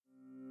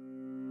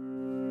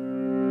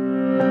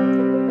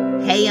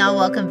Hey, y'all.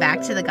 Welcome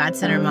back to the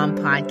God-Centered Mom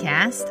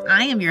Podcast.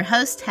 I am your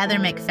host, Heather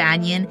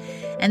McFadden,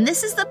 and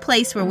this is the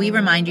place where we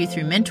remind you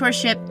through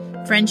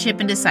mentorship,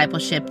 friendship, and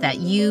discipleship that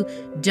you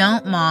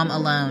don't mom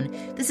alone.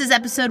 This is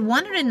episode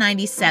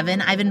 197.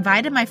 I've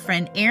invited my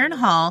friend Erin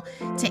Hall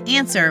to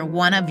answer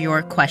one of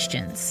your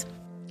questions.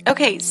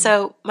 Okay,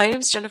 so my name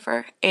is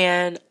Jennifer,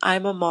 and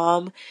I'm a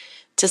mom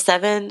to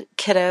 7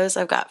 kiddos.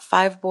 I've got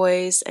 5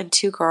 boys and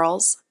 2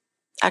 girls.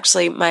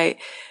 Actually, my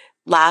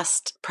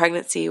last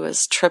pregnancy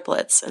was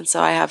triplets, and so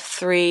I have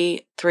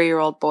 3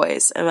 3-year-old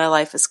boys, and my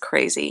life is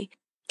crazy.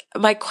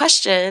 My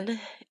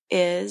question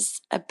is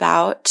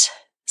about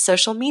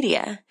social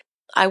media.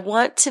 I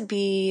want to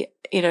be,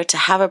 to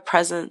have a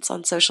presence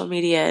on social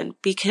media and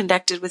be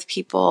connected with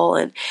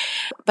people,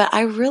 but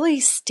I really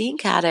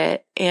stink at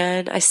it,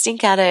 and I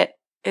stink at it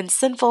in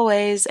sinful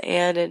ways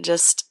and in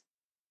just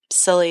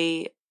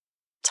silly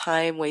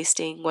time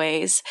wasting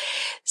ways.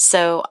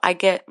 So I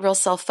get real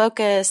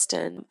self-focused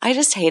and I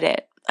just hate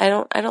it. I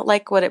don't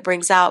like what it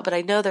brings out, but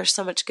I know there's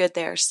so much good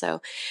there.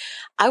 So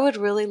I would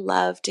really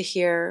love to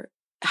hear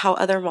how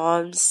other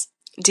moms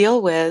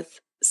deal with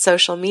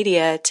social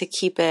media to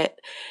keep it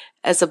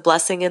as a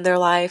blessing in their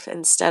life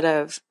instead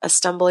of a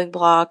stumbling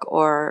block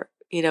or,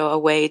 a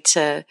way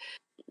to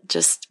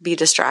just be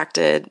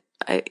distracted.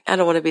 I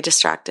don't want to be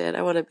distracted.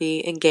 I want to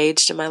be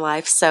engaged in my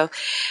life. So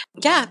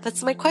yeah,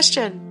 that's my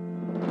question.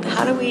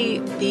 How do we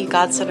be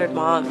God-centered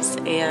moms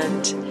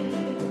and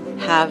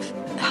have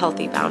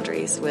healthy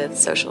boundaries with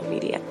social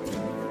media?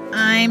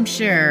 I'm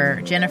sure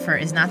Jennifer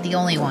is not the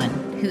only one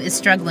who is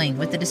struggling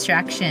with the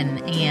distraction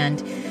and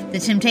the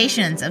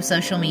temptations of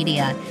social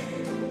media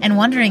and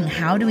wondering,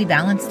 how do we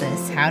balance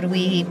this? How do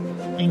we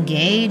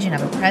engage and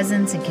have a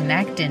presence and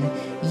connect and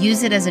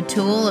use it as a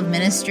tool of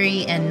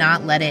ministry and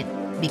not let it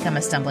become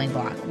a stumbling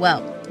block?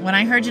 Well, when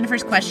I heard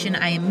Jennifer's question,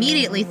 I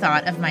immediately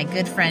thought of my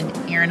good friend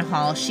Erin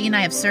Hall. She and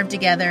I have served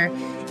together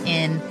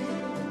in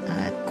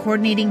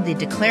coordinating the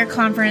Declare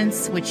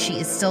conference, which she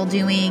is still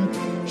doing.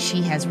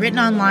 She has written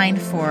online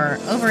for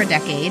over a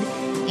decade,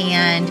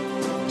 and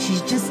she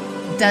just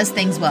does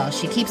things well.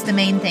 She keeps the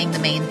main thing,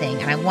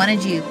 and I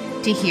wanted you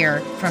to hear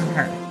from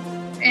her.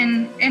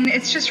 And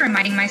it's just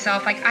reminding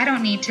myself, I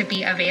don't need to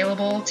be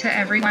available to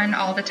everyone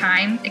all the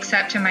time,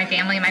 except to my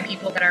family and my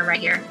people that are right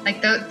here.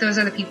 Those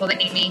are the people that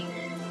need me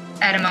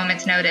at a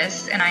moment's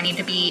notice, and I need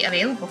to be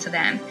available to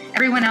them.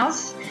 Everyone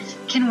else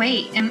can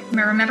wait. And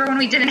remember when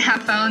we didn't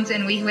have phones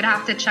and we would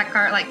have to check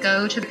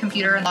go to the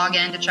computer and log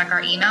in to check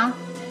our email?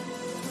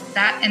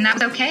 That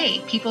was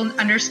okay. People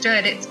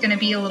understood it's going to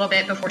be a little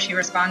bit before she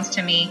responds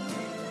to me.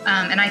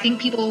 And I think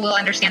people will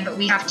understand, but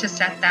we have to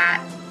set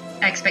that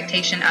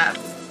expectation up.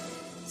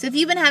 So if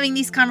you've been having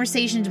these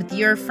conversations with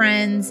your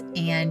friends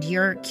and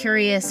you're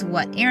curious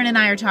what Erin and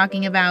I are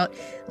talking about,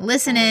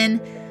 listen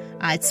in.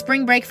 It's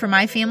spring break for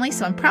my family,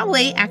 so I'm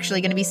probably actually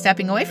going to be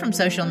stepping away from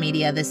social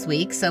media this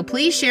week. So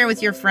please share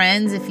with your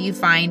friends if you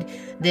find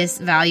this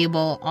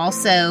valuable.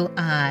 Also,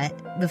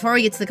 before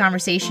we get to the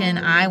conversation,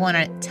 I want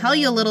to tell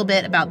you a little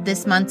bit about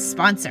this month's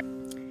sponsor.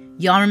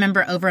 Y'all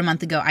remember over a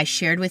month ago, I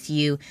shared with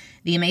you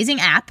the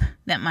amazing app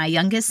that my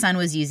youngest son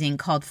was using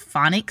called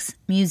Phonics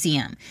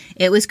Museum.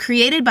 It was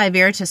created by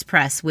Veritas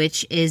Press,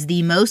 which is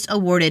the most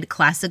awarded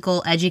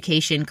classical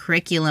education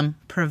curriculum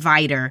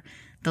provider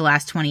the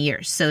last 20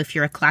 years. So if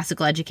you're a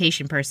classical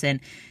education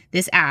person,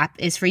 this app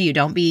is for you.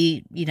 Don't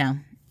be,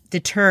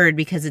 deterred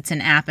because it's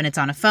an app and it's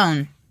on a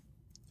phone.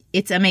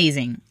 It's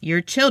amazing. Your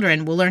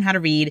children will learn how to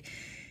read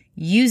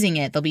using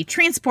it. They'll be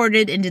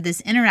transported into this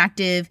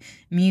interactive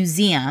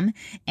museum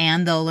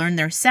and they'll learn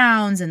their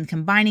sounds and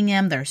combining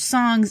them, their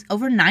songs,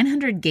 over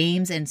 900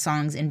 games and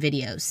songs and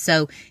videos.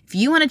 So if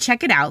you want to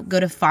check it out, go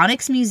to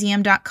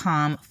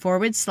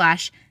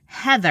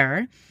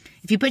phonicsmuseum.com/Heather.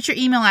 If you put your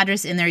email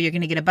address in there, you're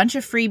going to get a bunch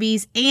of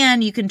freebies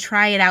and you can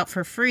try it out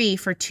for free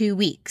for 2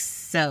 weeks.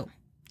 So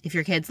if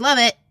your kids love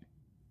it,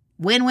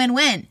 win, win,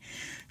 win.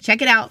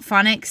 Check it out,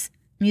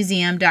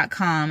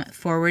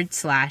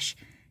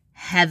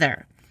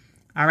 phonicsmuseum.com/Heather.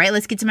 All right,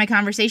 let's get to my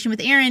conversation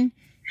with Erin.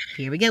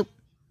 Here we go.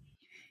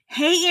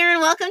 Hey,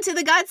 Erin, welcome to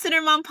the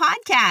God-Centered Mom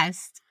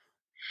Podcast.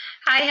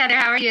 Hi, Heather.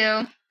 How are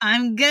you?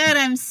 I'm good.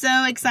 I'm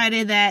so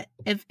excited that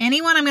if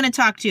anyone I'm going to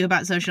talk to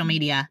about social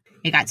media,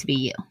 it got to be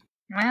you.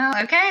 Well,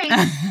 okay.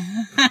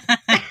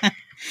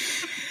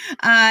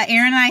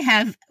 Erin and I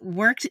have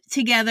worked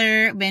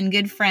together, been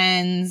good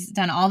friends,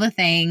 done all the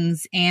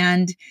things,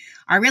 and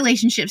our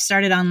relationship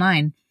started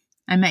online.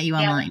 I met you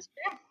online.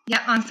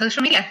 Yeah, on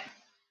social media.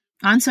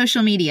 On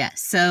social media.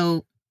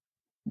 So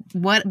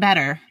what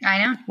better?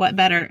 I know. What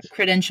better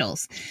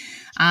credentials?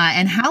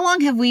 And how long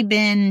have we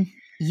been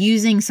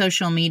using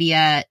social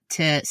media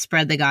to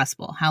spread the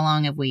gospel? How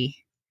long have we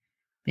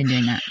been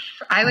doing that?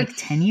 I would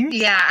 10 years.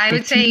 Yeah, I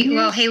would say. years?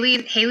 Well,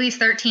 Haley's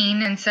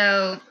 13, and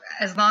so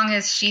as long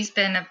as she's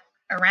been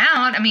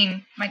around,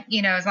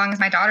 as long as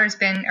my daughter's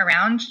been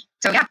around,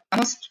 so yeah,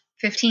 almost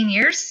 15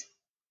 years.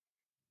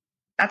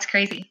 That's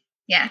crazy.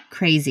 Yeah,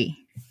 crazy.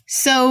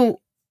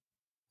 So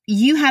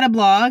you had a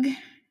blog.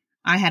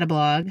 I had a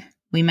blog.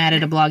 We met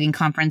at a blogging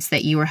conference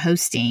that you were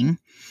hosting.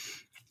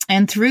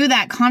 And through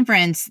that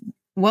conference,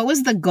 what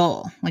was the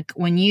goal? Like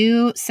when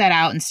you set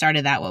out and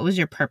started that, what was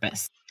your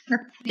purpose?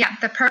 Yeah,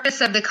 the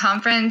purpose of the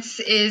conference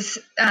is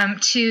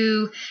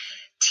to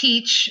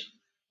teach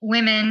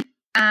women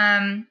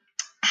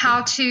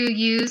how to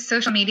use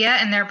social media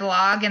and their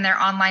blog and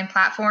their online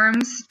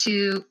platforms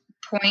to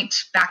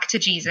point back to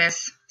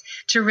Jesus,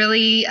 to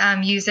really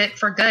use it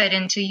for good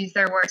and to use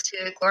their words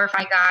to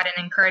glorify God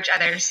and encourage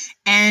others.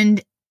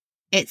 And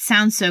it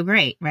sounds so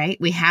great, right?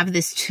 We have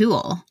this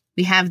tool.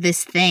 We have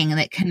this thing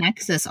that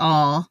connects us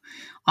all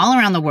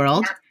around the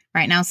world. Yeah.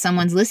 Right now,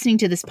 someone's listening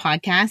to this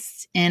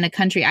podcast in a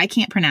country I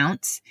can't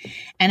pronounce.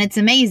 And it's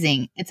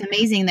amazing. It's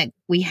amazing that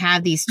we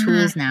have these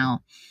tools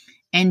now.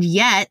 And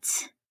yet,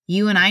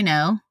 you and I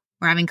know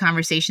we're having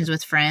conversations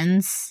with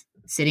friends,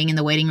 sitting in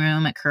the waiting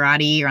room at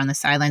karate or on the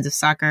sidelines of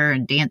soccer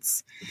and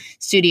dance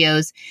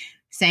studios,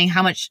 saying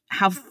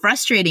how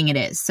frustrating it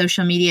is.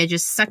 Social media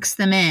just sucks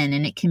them in,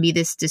 and it can be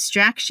this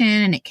distraction,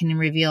 and it can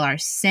reveal our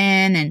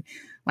sin. And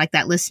like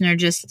that listener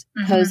just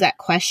posed that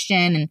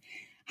question. And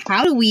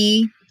how do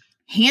we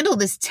handle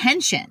this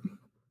tension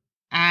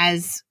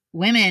as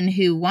women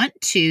who want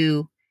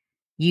to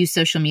use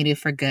social media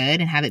for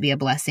good and have it be a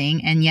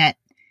blessing, and yet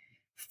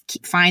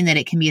find that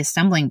it can be a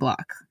stumbling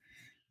block?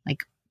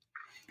 Like,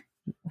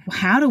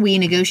 how do we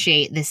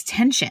negotiate this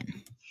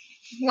tension?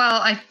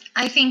 Well,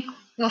 I think,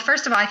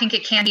 first of all, I think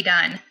it can be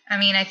done. I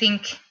mean, I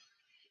think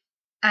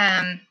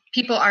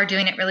people are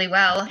doing it really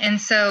well. And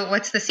so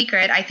what's the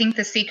secret? I think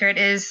the secret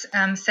is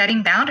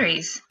setting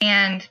boundaries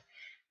and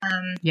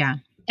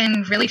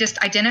and really just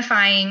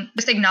identifying,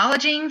 just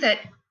acknowledging that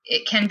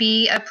it can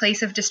be a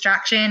place of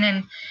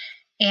distraction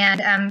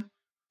and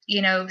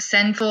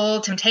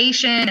sinful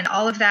temptation and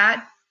all of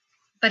that.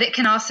 But it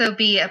can also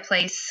be a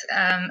place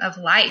of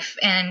life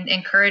and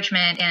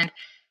encouragement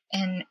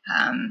and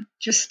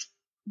just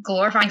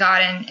glorifying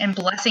God and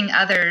blessing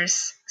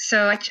others.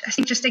 So I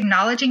think just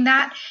acknowledging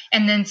that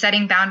and then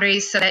setting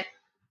boundaries so that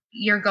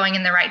you're going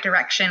in the right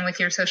direction with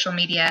your social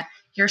media.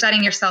 You're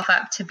setting yourself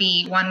up to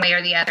be one way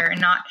or the other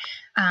and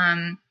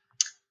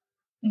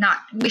not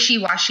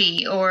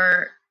wishy-washy,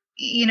 or,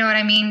 you know what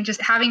I mean?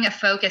 Just having a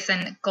focus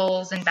and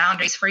goals and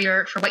boundaries for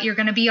what you're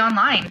going to be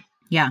online.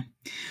 Yeah.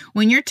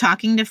 When you're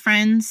talking to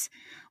friends,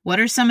 what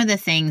are some of the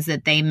things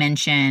that they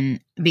mention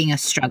being a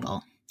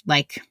struggle?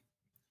 Like,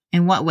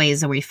 in what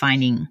ways are we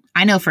finding?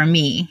 I know for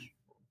me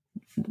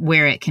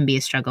where it can be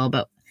a struggle,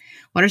 but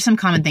what are some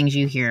common things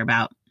you hear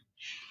about?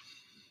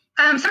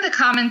 Some of the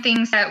common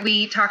things that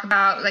we talk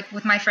about, like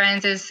with my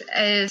friends,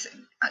 is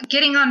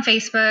getting on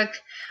Facebook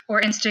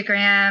or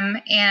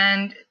Instagram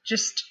and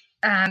just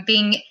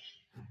being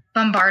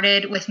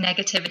bombarded with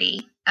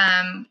negativity.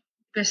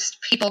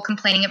 Just people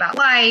complaining about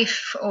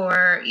life,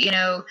 or,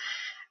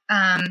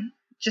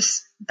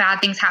 just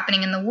bad things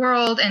happening in the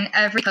world. And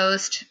every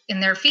post in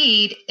their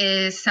feed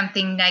is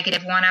something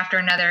negative, one after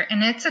another.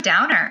 And it's a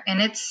downer,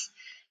 and it's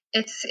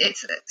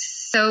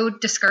so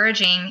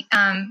discouraging.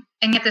 And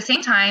at the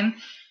same time,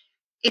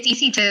 it's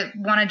easy to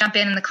want to jump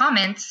in the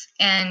comments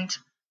and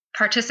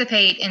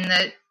participate in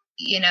the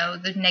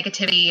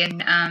negativity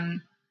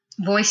and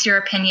voice your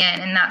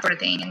opinion and that sort of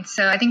thing. And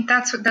so I think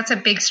that's a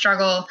big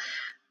struggle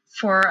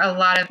for a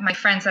lot of my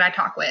friends that I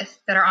talk with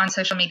that are on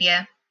social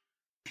media.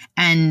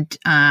 And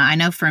I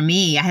know for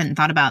me, I hadn't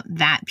thought about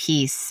that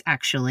piece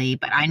actually,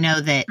 but I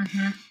know that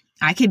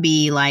I could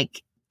be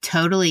like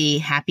totally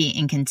happy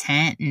and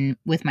content and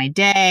with my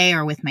day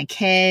or with my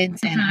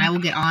kids, and I will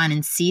get on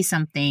and see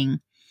something,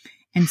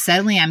 and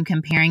suddenly I'm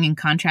comparing and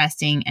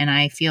contrasting, and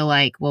I feel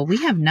like, well, we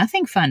have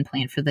nothing fun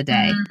planned for the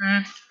day.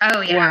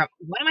 Oh yeah. Or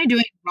what am I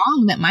doing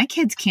wrong that my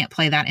kids can't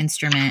play that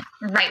instrument?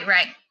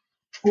 Right.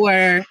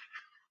 Or,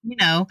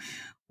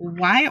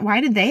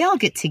 why did they all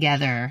get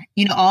together?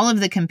 All of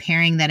the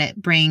comparing that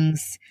it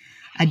brings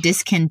a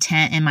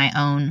discontent in my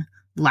own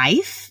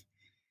life,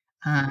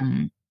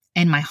 in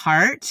my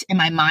heart, and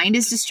my mind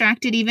is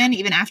distracted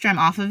even after I'm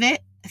off of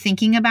it,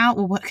 thinking about,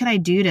 well, what could I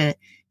do to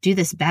do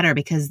this better,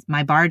 because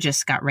my bar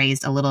just got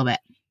raised a little bit.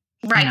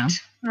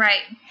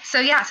 Right.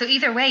 So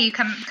either way, you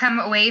come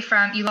away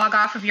from, you log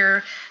off of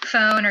your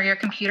phone or your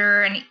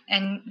computer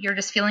and you're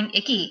just feeling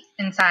icky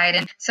inside.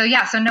 And so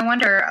no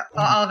wonder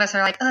all of us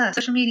are like, ugh,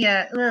 social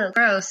media, ugh,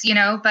 gross,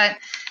 but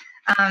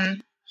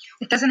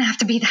it doesn't have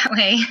to be that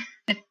way.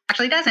 It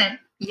actually doesn't.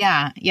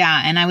 Yeah.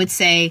 And I would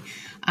say,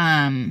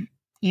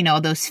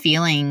 those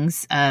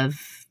feelings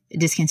of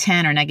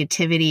discontent or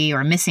negativity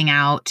or missing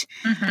out,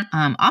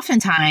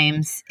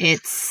 oftentimes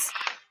it's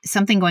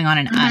something going on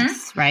in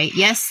us, right?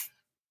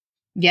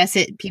 Yes,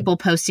 people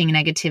posting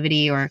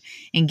negativity or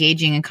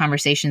engaging in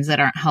conversations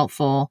that aren't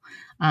helpful.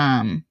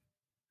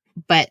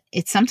 But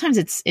sometimes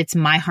it's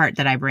my heart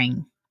that I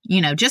bring,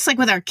 just like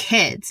with our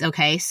kids.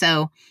 Okay.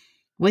 So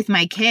with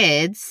my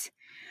kids,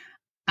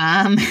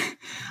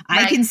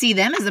 I can see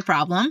them as a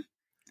problem,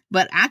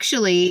 but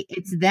actually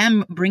it's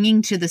them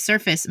bringing to the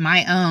surface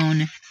my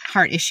own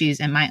heart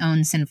issues and my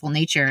own sinful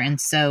nature. And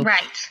so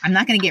I'm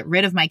not going to get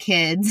rid of my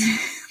kids.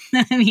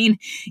 I mean,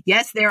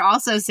 yes, they're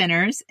also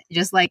sinners,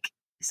 just like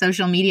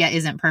social media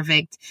isn't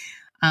perfect.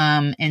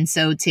 And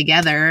so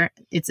together,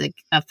 it's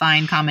a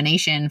fine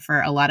combination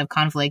for a lot of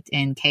conflict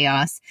and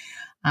chaos.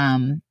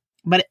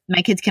 But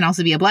my kids can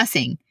also be a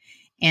blessing.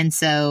 And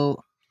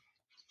so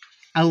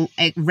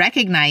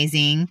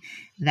recognizing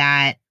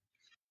that,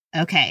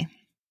 okay,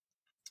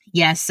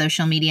 yes,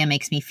 social media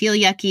makes me feel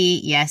yucky.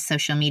 Yes,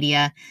 social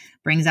media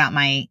brings out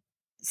my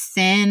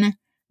sin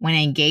when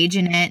I engage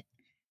in it.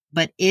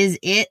 But is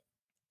it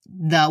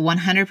the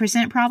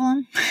 100%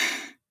 problem?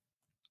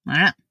 I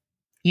don't know.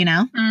 You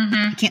know,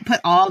 you can't put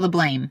all the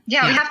blame.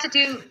 Yeah, we have to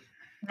do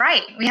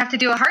right. We have to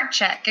do a heart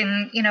check,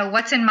 and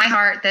what's in my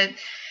heart that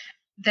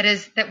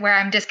where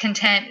I'm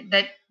discontent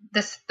that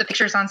the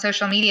pictures on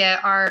social media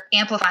are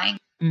amplifying.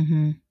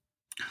 Mm-hmm.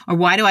 Or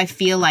why do I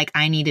feel like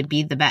I need to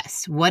be the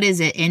best? What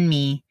is it in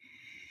me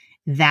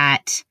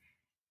that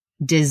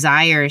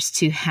desires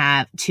to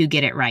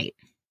get it right?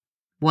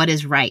 What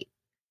is right?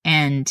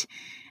 And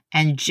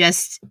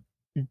just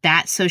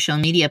that social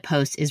media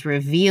post is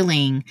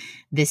revealing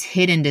this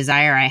hidden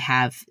desire I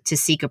have to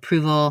seek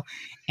approval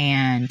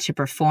and to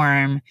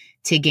perform,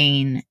 to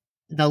gain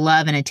the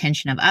love and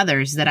attention of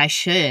others, that I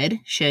should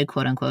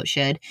quote unquote,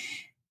 should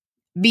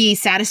be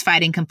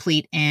satisfied and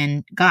complete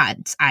in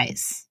God's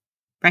eyes,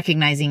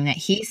 recognizing that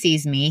he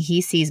sees me, he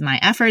sees my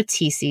efforts,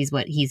 he sees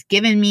what he's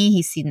given me,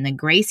 he's seen the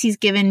grace he's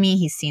given me,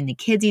 he's seen the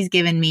kids he's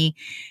given me,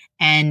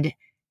 and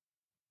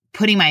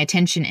putting my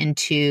attention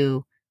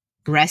into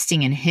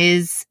resting in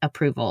his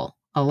approval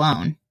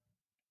alone.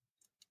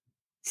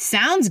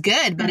 Sounds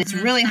good, but it's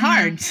really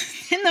hard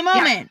in the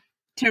moment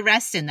to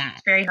rest in that.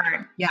 It's very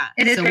hard. Yeah.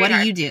 It is. So what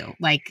do you do?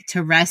 Like,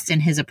 to rest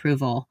in his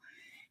approval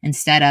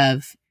instead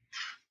of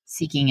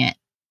seeking it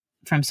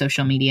from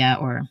social media?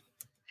 Or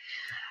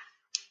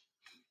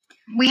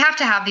we have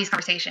to have these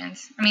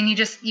conversations. I mean,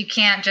 you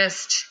can't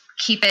just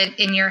keep it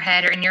in your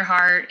head or in your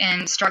heart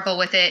and struggle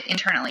with it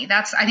internally.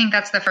 I think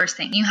that's the first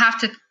thing. You have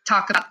to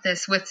talk about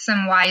this with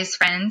some wise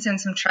friends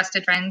and some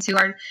trusted friends who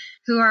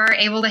are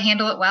able to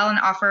handle it well and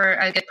offer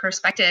a good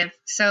perspective.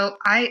 So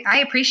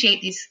I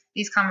appreciate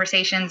these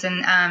conversations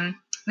and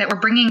that we're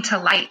bringing to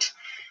light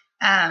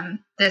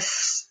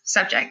this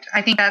subject.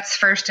 I think that's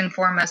first and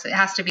foremost. It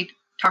has to be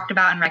talked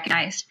about and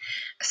recognized.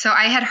 So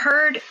I had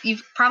heard,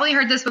 you've probably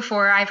heard this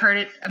before, I've heard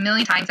it a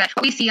million times, that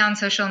what we see on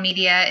social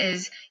media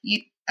is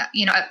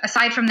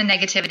aside from the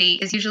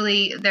negativity, is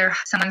usually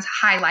someone's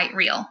highlight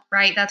reel,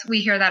 right?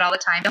 We hear that all the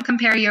time. Don't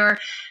compare your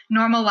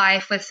normal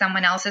life with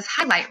someone else's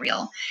highlight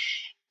reel.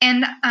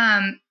 And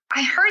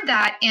I heard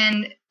that,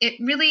 and it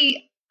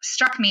really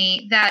struck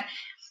me that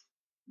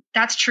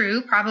that's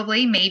true,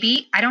 probably,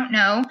 maybe, I don't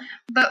know.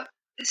 But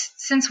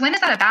since when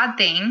is that a bad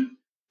thing?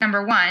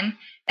 Number one.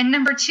 And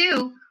number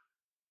two,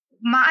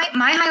 my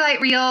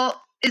highlight reel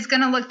is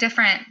going to look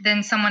different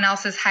than someone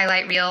else's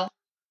highlight reel.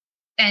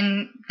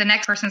 And the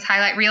next person's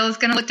highlight reel is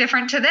going to look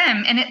different to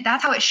them. And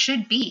that's how it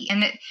should be.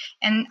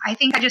 And I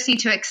think I just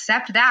need to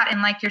accept that.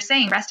 And like you're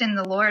saying, rest in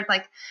the Lord,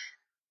 like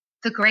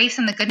the grace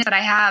and the goodness that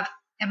I have,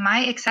 and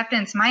my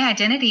acceptance, my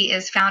identity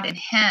is found in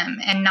him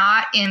and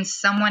not in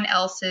someone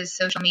else's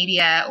social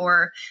media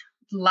or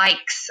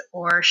likes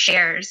or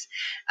shares.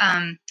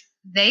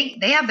 They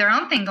have their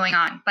own thing going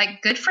on.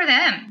 Like, good for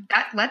them.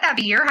 Let that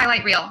be your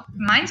highlight reel.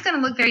 Mine's going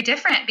to look very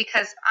different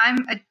because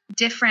I'm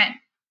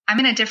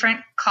in a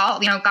different call.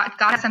 God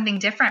has something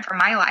different for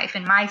my life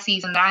and my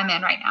season that I'm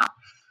in right now.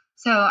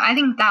 So I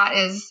think that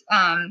is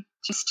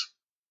just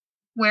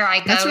where I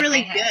go. That's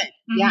really good.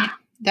 Mm-hmm. Yeah,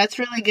 that's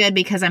really good,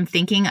 because I'm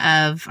thinking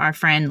of our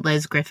friend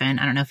Liz Griffin.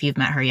 I don't know if you've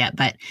met her yet,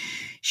 but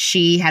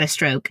she had a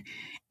stroke.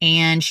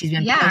 And she's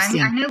been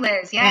posting. I knew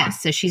Liz. Yeah.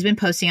 So she's been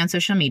posting on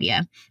social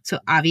media. So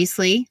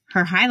obviously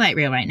her highlight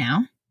reel right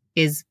now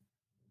is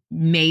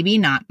maybe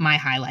not my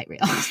highlight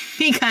reel,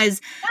 because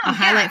a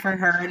highlight for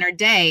her in her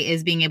day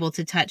is being able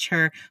to touch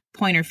her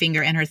pointer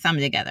finger and her thumb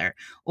together,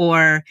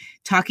 or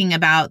talking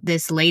about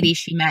this lady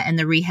she met in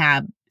the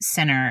rehab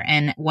center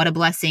and what a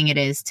blessing it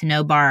is to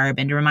know Barb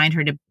and to remind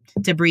her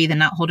to breathe and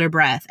not hold her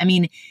breath. I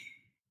mean,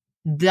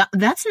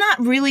 that's not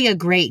really a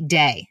great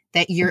day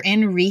that you're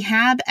in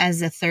rehab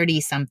as a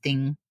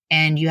 30-something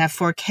and you have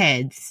 4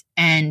 kids,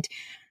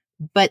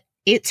 but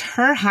it's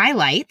her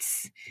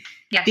highlights.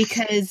 Yes.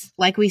 Because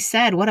like we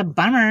said, what a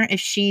bummer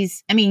if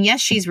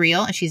yes, she's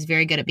real and she's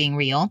very good at being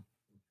real,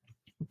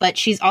 but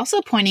she's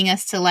also pointing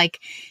us to, like,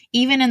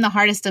 even in the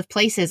hardest of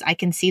places, I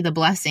can see the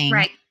blessing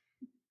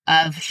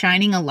of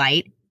shining a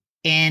light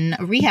in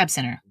a rehab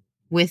center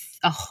with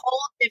a whole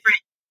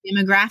different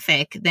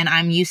demographic than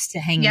I'm used to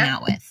hanging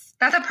out with.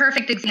 That's a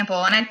perfect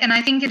example. And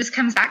I think it just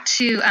comes back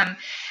to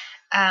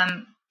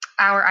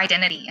our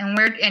identity,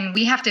 and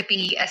we have to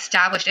be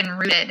established and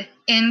rooted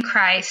in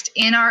Christ,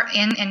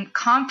 and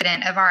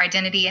confident of our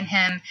identity in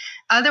him.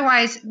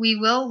 Otherwise we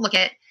will look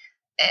at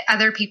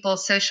other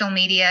people's social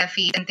media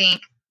feeds and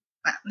think,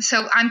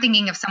 so I'm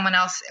thinking of someone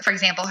else, for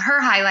example,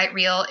 her highlight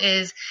reel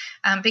is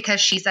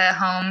because she's a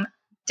home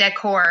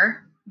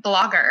decor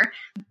blogger.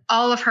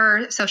 All of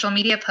her social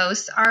media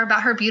posts are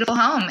about her beautiful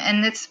home,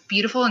 and it's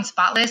beautiful and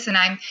spotless. And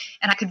I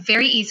could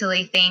very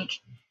easily think,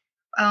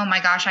 oh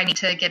my gosh, I need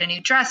to get a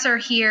new dresser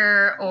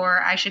here,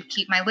 or I should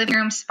keep my living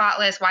room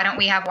spotless. Why don't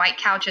we have white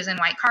couches and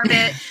white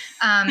carpet?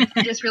 I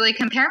just really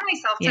compare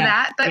myself to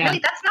that. But really,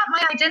 that's not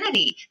my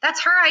identity.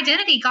 That's her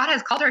identity. God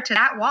has called her to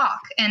that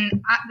walk.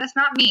 And that's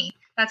not me.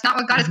 That's not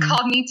what God has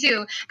called me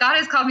to. God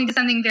has called me to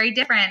something very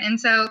different. And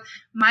so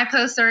my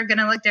posts are going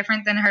to look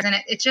different than hers. And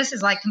it just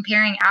is like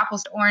comparing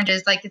apples to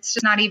oranges. Like, it's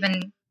just not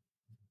even,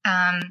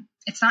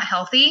 it's not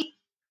healthy.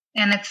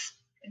 And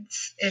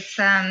it's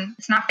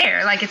not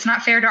fair. Like, it's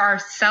not fair to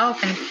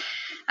ourselves.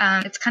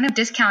 And it's kind of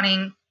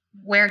discounting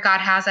where God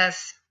has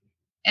us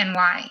and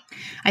why.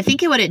 I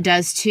think what it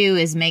does too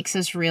is makes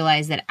us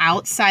realize that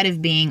outside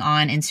of being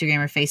on Instagram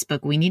or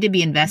Facebook, we need to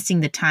be investing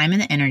the time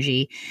and the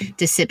energy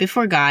to sit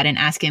before God and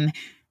ask him,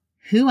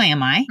 who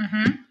am I?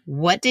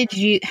 What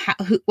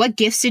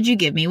gifts did you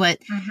give me?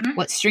 What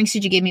strengths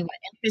did you give me? What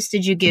interests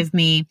did you give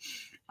me?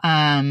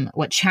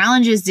 What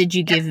challenges did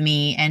you give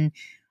me? And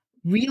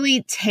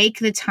really take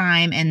the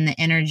time and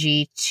the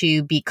energy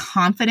to be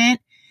confident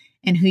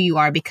in who you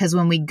are. Because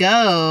when we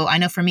go, I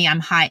know for me,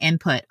 I'm high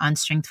input on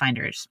Strength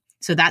Finders.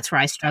 So that's where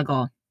I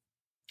struggle.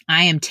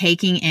 I am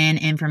taking in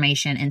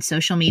information, and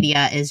social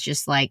media is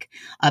just like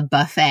a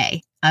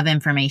buffet of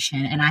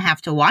information, and I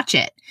have to watch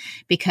it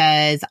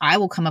because I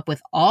will come up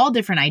with all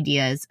different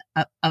ideas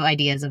of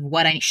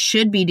what I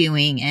should be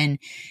doing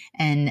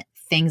and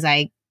things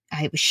I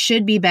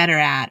should be better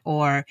at,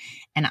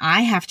 and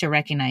I have to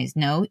recognize,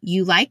 no,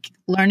 you like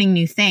learning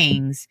new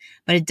things,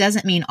 but it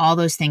doesn't mean all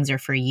those things are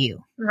for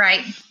you.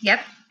 Right.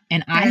 Yep.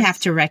 And I have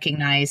to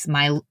recognize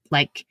my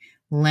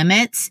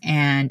limits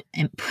and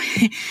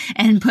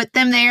put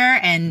them there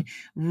and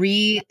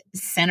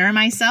recenter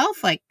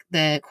myself. Like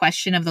the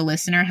question of the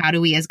listener, how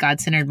do we as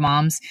God-centered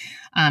moms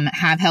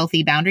have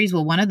healthy boundaries?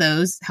 Well, one of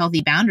those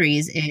healthy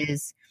boundaries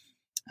is,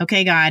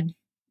 okay, God,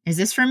 is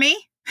this for me?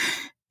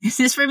 Is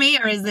this for me,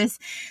 or is this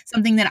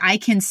something that I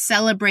can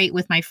celebrate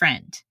with my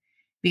friend?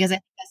 Because I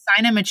think a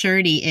sign of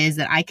maturity is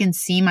that I can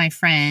see my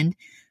friend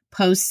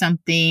post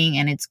something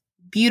and it's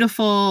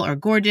beautiful or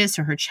gorgeous,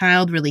 or her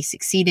child really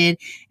succeeded,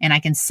 and I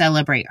can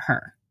celebrate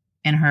her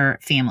and her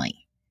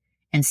family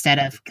instead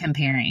of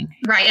comparing.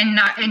 Right. And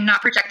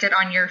not project it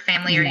on your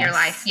family or your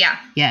life. Yeah.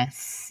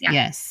 Yes.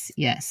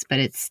 But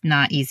it's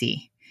not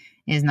easy.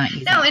 It is not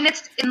easy. No.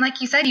 And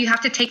like you said, you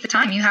have to take the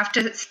time. You have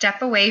to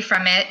step away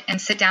from it and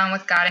sit down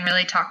with God and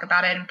really talk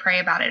about it and pray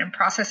about it and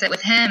process it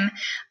with him.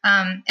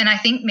 And I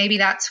think maybe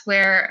that's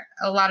where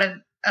a lot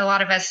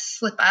of us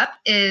slip up,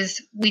 is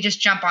we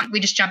just jump in.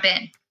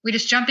 We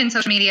just jump in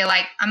social media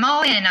like, I'm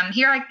all in. I'm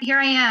here.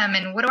 I am.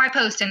 And what do I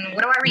post? And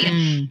what do I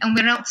read? And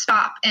we don't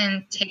stop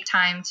and take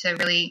time to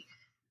really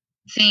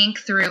think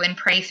through and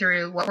pray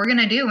through what we're going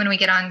to do when we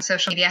get on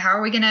social media. How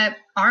are we going to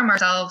arm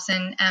ourselves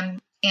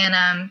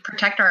and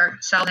protect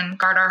ourselves and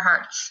guard our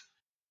hearts?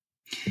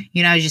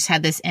 You know, I just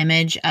had this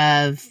image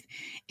of,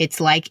 it's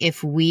like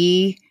if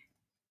we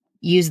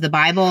use the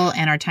Bible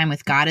and our time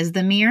with God as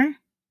the mirror,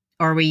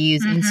 or we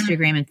use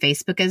Instagram and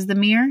Facebook as the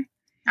mirror.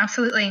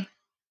 Absolutely.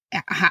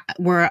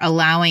 We're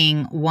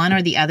allowing one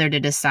or the other to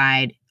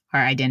decide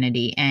our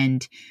identity.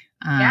 And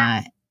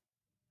I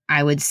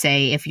would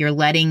say if you're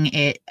letting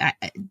it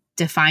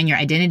define your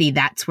identity,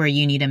 that's where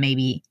you need to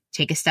maybe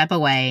take a step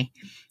away.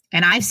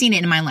 And I've seen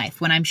it in my life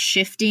when I'm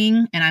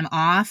shifting and I'm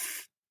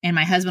off, and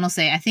my husband will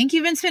say, I think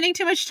you've been spending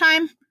too much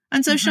time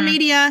on social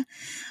media.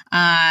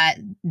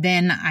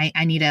 Then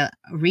I need to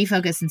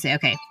refocus and say,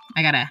 okay,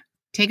 I got to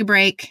take a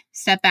break,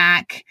 step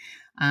back,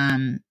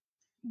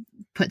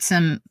 put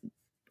some,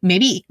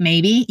 maybe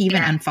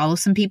even unfollow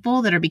some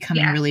people that are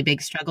becoming really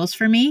big struggles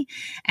for me.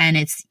 And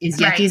it's as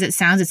yucky as it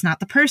sounds, it's not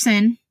the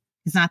person.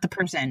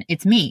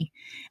 It's me.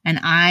 And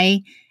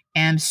I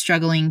am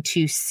struggling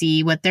to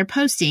see what they're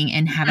posting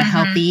and have a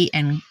healthy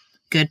and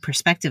good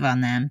perspective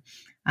on them.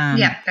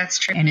 That's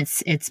true. And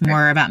it's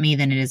more about me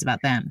than it is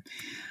about them.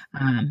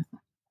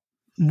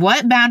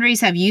 What boundaries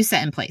have you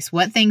set in place?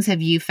 What things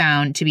have you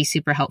found to be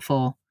super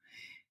helpful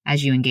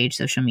as you engage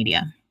social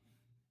media?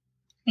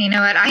 You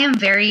know what? I am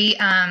very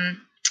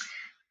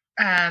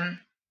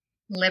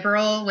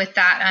liberal with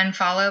that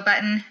unfollow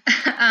button.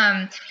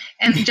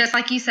 And just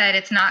like you said,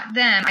 it's not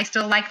them. I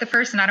still like the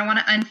person. I don't want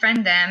to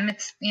unfriend them.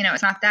 It's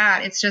not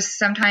that. It's just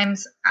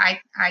sometimes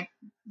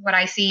what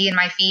I see in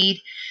my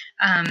feed,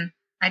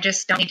 I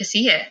just don't need to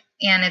see it.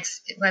 And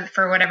it's,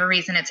 for whatever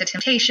reason, it's a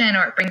temptation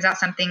or it brings out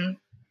something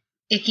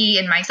icky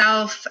in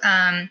myself.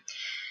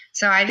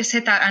 So I just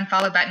hit that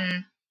unfollow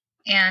button,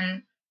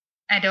 and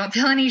I don't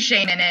feel any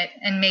shame in it.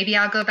 And maybe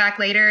I'll go back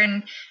later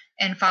and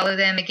follow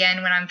them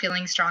again when I'm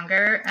feeling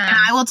stronger.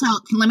 And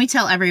let me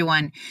tell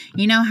everyone,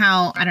 you know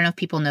how, I don't know if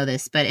people know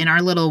this, but in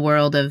our little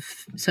world of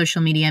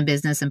social media and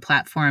business and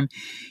platform,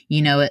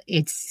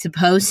 it's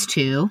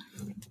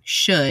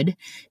should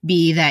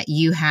be that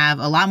you have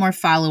a lot more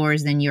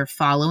followers than you're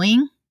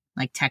following.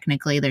 Like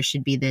technically there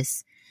should be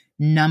this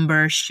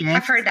number shift.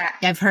 I've heard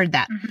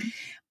that. Mm-hmm.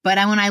 But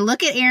when I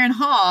look at Erin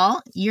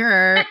Hall,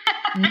 your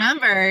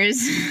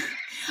numbers,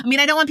 I mean,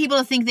 I don't want people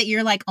to think that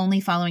you're like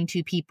only following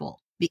 2 people.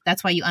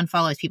 That's why you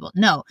unfollow these people.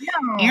 No,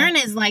 No. Erin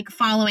is like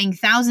following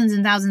thousands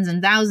and thousands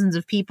and thousands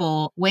of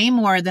people, way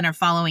more than are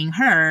following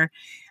her.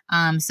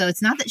 So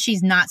it's not that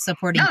she's not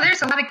supporting. No,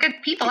 there's a lot of good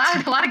people. I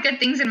have a lot of good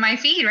things in my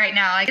feed right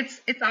now. Like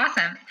it's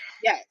awesome.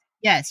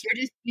 Yes,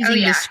 you're just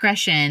using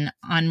discretion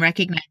on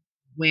recognizing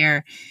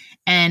where,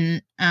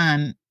 and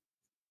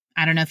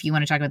I don't know if you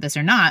want to talk about this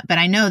or not, but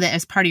I know that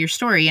as part of your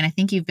story, and I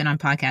think you've been on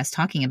podcasts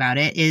talking about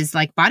it, is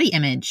like body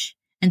image.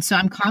 And so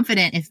I'm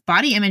confident if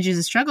body image is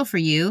a struggle for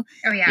you,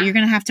 you're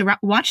going to have to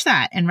watch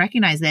that and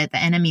recognize that the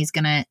enemy is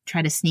going to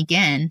try to sneak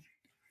in.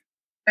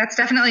 That's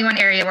definitely one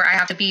area where I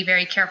have to be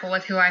very careful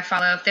with who I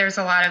follow. If there's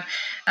a lot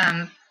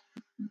of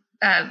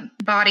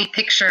body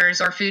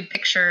pictures or food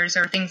pictures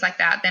or things like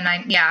that, then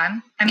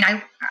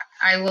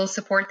I will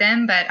support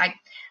them, but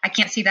I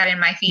can't see that in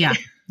my feed. Yeah.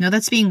 No,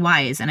 that's being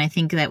wise. And I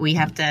think that we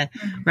have to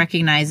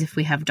recognize if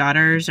we have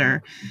daughters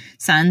or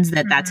sons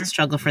that that's a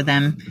struggle for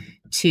them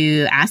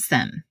to ask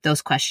them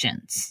those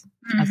questions.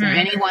 Is there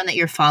anyone that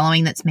you're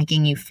following that's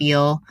making you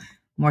feel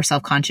more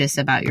self-conscious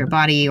about your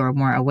body or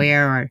more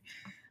aware, or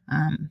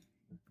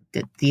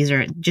that these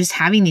are just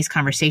having these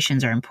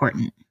conversations are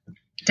important?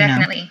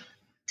 Definitely.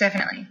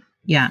 Definitely.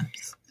 Yeah.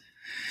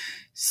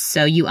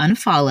 So you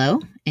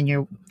unfollow and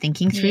you're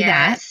thinking through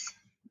that.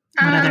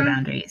 What other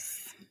boundaries?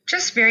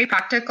 Just very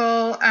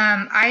practical.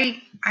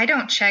 I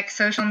don't check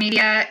social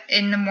media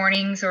in the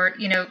mornings or,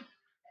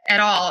 at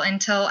all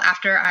until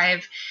after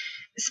I've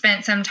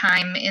spent some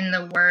time in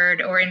the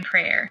Word or in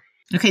prayer.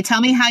 Okay.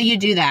 Tell me how you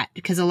do that,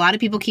 because a lot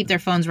of people keep their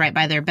phones right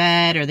by their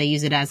bed or they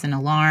use it as an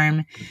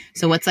alarm.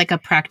 So what's like a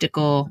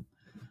practical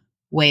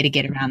way to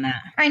get around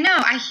that? I know.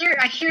 I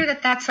hear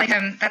that that's like,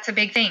 that's a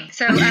big thing.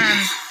 So,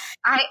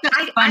 I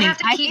have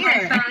to keep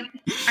my phone.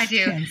 I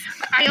do.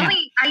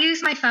 I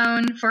use my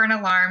phone for an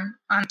alarm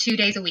 2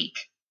 days a week.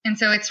 And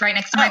so it's right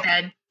next to my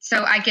bed.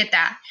 So I get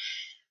that.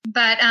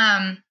 But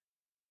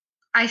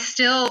I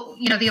still,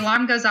 the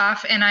alarm goes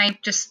off and I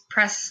just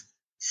press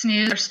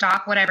snooze or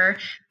stop, whatever.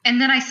 And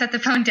then I set the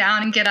phone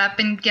down and get up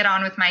and get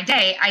on with my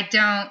day. I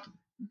don't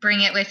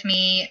bring it with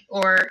me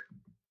or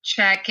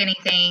check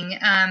anything.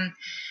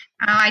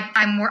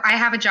 I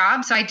have a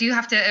job, so I do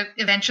have to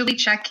eventually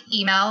check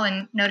email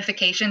and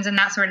notifications and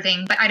that sort of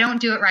thing, but I don't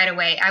do it right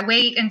away. I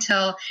wait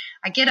until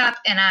I get up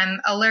and I'm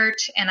alert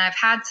and I've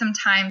had some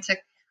time to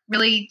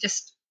really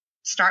just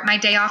start my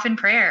day off in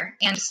prayer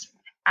and just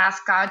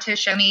ask God to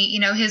show me,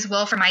 his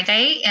will for my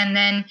day. And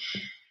then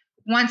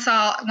once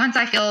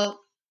I feel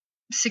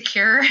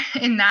secure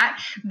in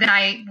that, then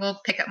I will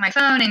pick up my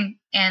phone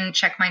and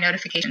check my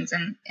notifications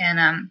and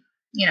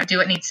do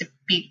what needs to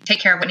be, take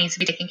care of what needs to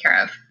be taken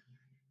care of.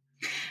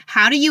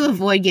 How do you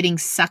avoid getting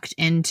sucked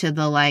into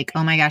the like,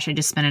 oh my gosh, I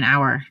just spent an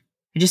hour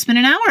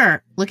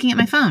looking at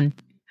my phone?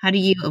 How do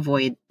you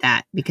avoid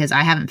that? Because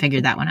I haven't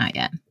figured that one out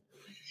yet.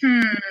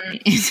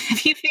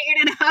 Have you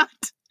figured it out?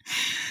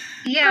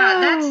 Yeah,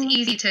 that's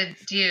easy to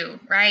do,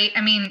 right?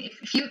 I mean,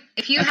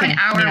 if you have an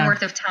hour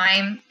worth of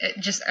time,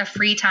 just a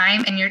free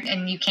time, and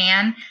you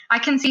can, I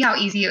can see how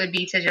easy it would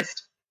be to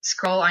just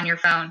scroll on your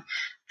phone.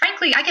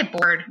 Frankly, I get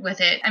bored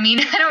with it. I mean,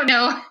 I don't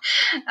know.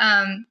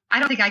 I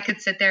don't think I could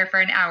sit there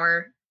for an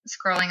hour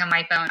scrolling on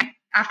my phone.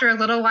 After a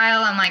little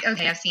while, I'm like,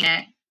 okay, I've seen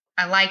it.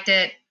 I liked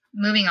it.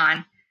 Moving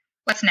on.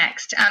 What's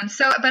next?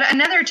 But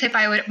another tip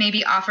I would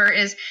maybe offer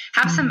is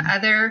have some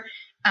other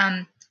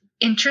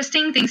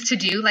interesting things to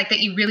do, like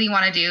that you really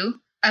want to do,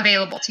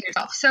 available to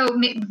yourself. So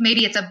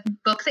maybe it's a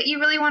book that you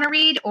really want to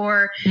read,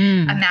 or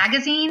a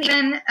magazine,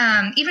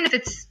 even if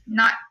it's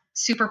not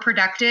super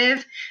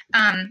productive.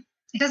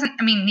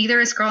 Neither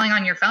is scrolling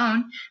on your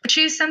phone, but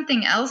choose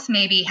something else.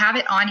 Maybe have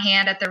it on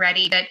hand at the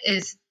ready that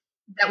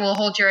will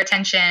hold your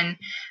attention,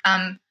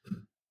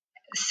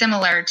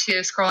 similar to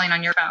scrolling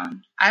on your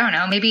phone. I don't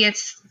know. Maybe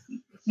it's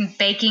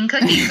baking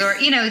cookies or,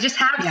 just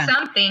have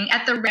something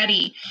at the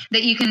ready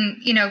that you can,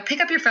 pick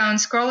up your phone,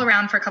 scroll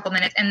around for a couple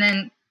minutes, and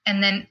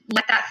then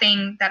let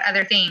that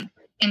other thing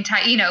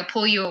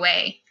pull you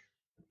away.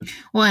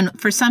 Well,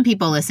 and for some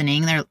people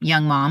listening, they're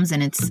young moms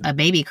and it's a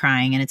baby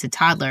crying and it's a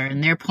toddler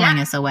and they're pulling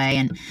us away.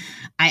 And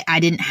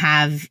I didn't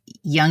have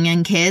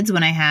young kids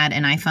when I had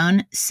an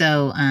iPhone.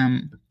 So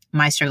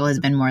my struggle has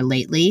been more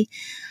lately.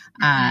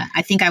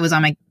 I think I was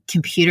on my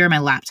computer, my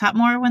laptop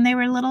more when they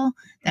were little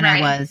than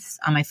I was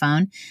on my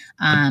phone.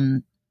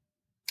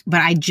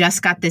 But I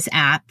just got this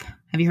app.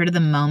 Have you heard of the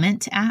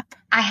Moment app?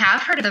 I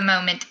have heard of the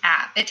Moment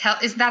app.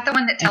 Is that the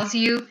one that tells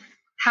you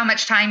how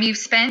much time you've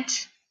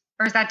spent?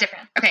 Or is that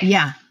different? Okay.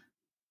 Yeah.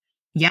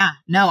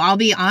 No, I'll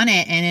be on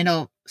it and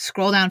it'll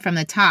scroll down from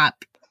the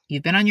top.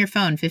 You've been on your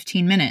phone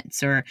 15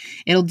 minutes, or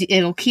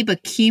it'll keep a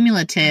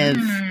cumulative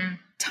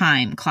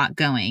time clock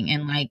going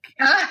and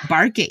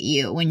bark at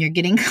you when you're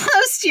getting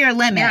close to your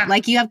limit. Yeah.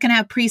 Like can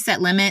have preset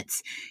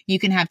limits. You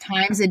can have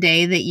times a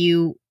day that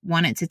you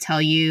want it to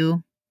tell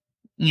you,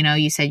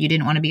 you said you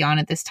didn't want to be on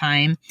at this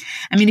time.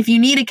 I mean, if you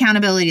need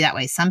accountability that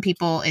way, some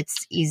people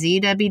it's easy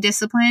to be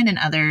disciplined, and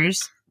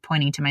others,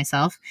 pointing to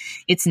myself,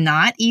 it's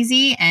not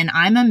easy. And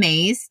I'm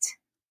amazed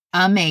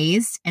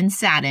and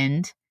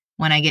saddened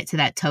when I get to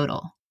that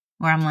total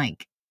where I'm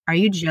like, are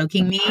you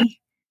joking me?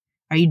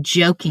 Are you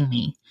joking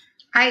me?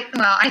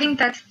 I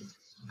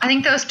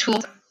think those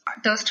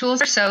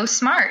tools are so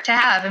smart to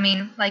have. I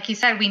mean, like you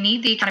said, we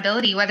need the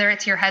accountability, whether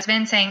it's your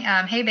husband saying,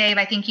 hey babe,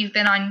 I think you've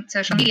been on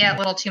social media a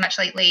little too much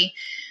lately,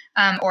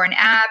 or an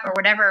app or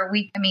whatever.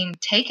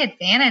 Take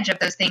advantage of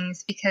those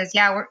things because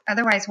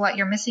otherwise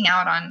you're missing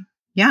out on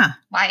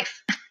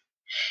life.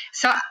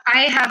 So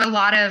I have a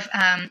lot of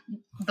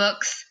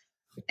books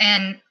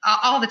and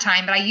all the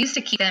time, but I used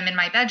to keep them in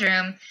my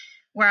bedroom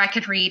where I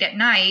could read at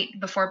night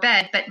before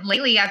bed. But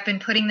lately I've been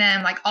putting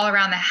them like all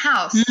around the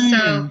house.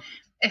 So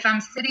if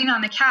I'm sitting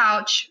on the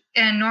couch,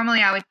 and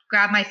normally I would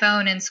grab my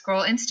phone and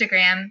scroll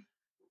Instagram,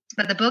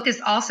 but the book is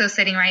also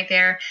sitting right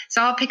there.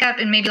 So I'll pick up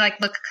and maybe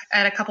like look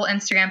at a couple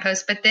Instagram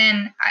posts, but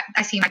then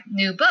I see my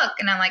new book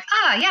and I'm like,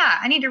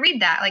 I need to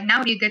read that. Like now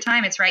would be a good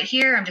time. It's right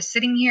here. I'm just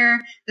sitting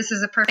here. This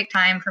is a perfect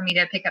time for me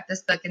to pick up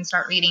this book and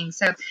start reading.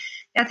 So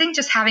I think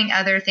just having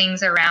other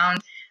things around.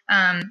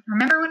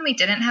 Remember when we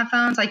didn't have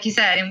phones, like you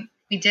said, and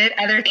we did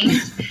other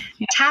things,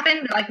 tap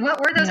in, like what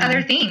were those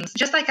other things?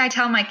 Just like I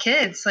tell my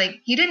kids, like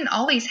you didn't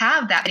always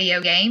have that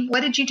video game. What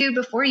did you do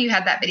before you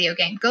had that video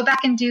game? Go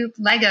back and do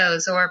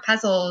Legos or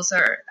puzzles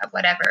or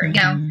whatever, you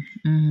know?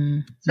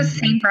 So it's the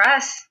same for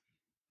us.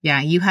 Yeah.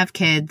 You have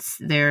kids.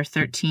 They're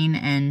 13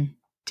 and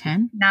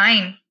 10?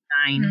 9.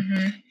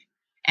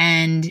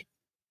 And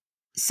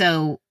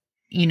so,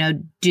 you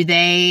know, do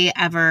they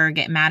ever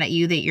get mad at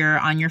you that you're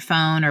on your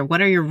phone, or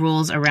what are your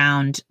rules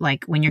around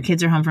like when your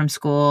kids are home from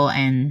school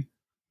and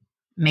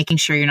making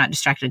sure you're not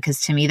distracted?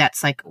 Because to me,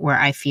 that's like where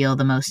I feel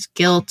the most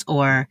guilt,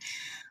 or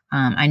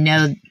I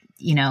know,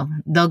 you know,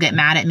 they'll get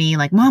mad at me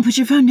like, Mom, put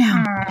your phone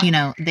down. You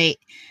know,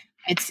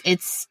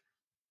 it's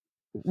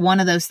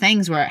one of those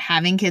things where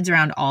having kids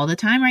around all the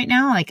time right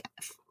now, like,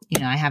 you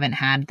know, I haven't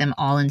had them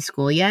all in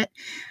school yet.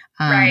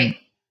 Right.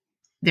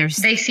 They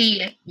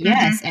see it.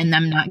 Yes. And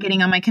I'm not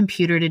getting on my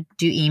computer to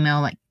do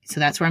email. Like,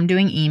 so that's where I'm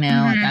doing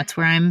email. That's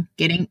where I'm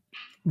getting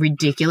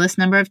ridiculous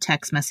number of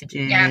text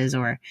messages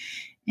or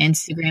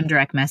Instagram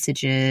direct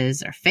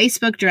messages or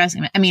Facebook direct.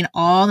 I mean,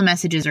 all the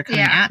messages are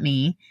coming at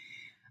me.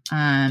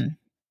 And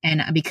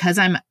because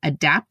I'm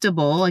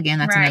adaptable, again,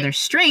 that's another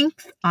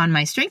strength on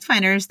my strength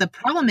finders. The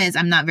problem is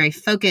I'm not very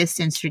focused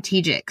and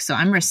strategic. So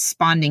I'm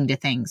responding to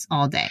things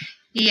all day.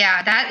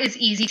 Yeah, that is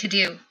easy to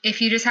do.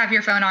 If you just have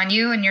your phone on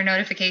you and your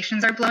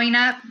notifications are blowing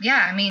up.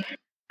 Yeah, I mean,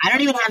 I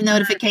don't even have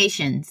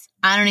notifications.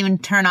 I don't even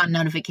turn on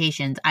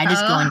notifications. I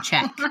just go and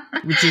check,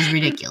 which is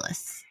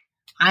ridiculous.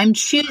 I'm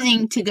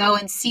choosing to go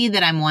and see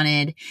that I'm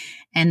wanted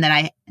and that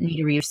I need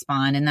to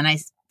respond. And then I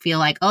feel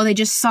like, oh, they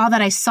just saw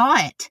that I saw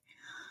it.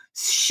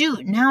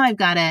 Shoot, now I've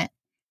got to.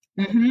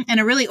 And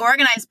a really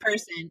organized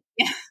person,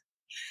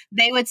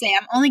 they would say,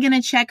 I'm only going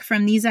to check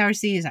from these hours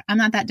to these hours. I'm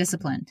not that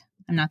disciplined.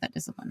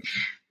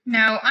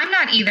 No, I'm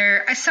not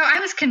either. So I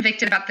was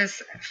convicted about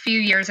this a few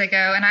years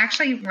ago, and I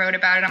actually wrote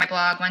about it on my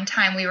blog. One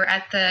time we were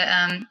at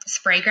the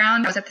spray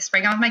ground. I was at the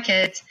spray ground with my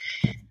kids,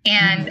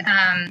 and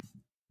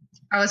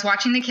I was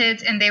watching the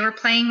kids, and they were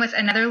playing with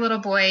another little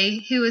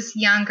boy who was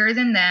younger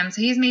than them.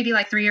 So he's maybe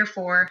like 3 or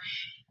 4.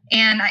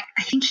 And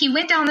I think he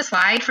went down the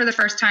slide for the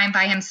first time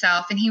by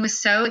himself, and he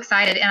was so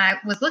excited. And I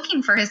was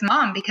looking for his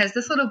mom because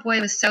this little boy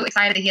was so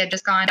excited that he had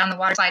just gone down the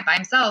water slide by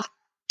himself.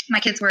 My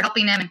kids were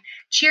helping him and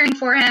cheering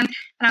for him.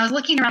 And I was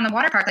looking around the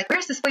water park like,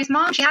 where's this boy's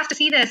mom? She has to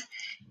see this.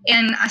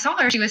 And I saw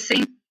her. She was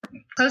sitting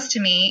close to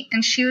me,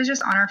 and she was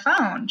just on her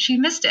phone. She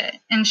missed it.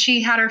 And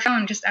she had her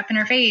phone just up in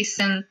her face,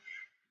 and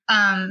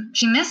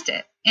she missed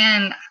it.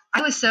 And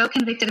I was so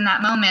convicted in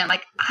that moment.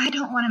 Like, I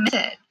don't want to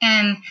miss it.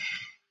 And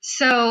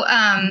so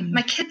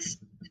my kids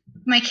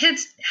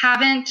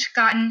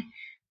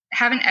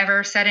haven't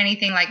ever said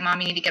anything like,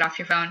 Mom, you need to get off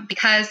your phone,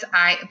 because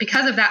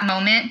of that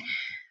moment.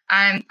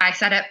 I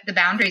set up the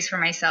boundaries for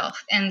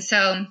myself. And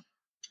so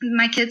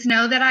my kids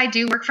know that I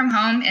do work from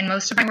home, and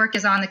most of my work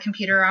is on the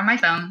computer or on my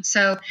phone.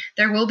 So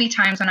there will be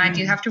times when I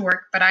do have to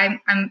work, but I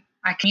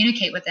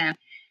communicate with them.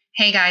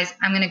 Hey guys,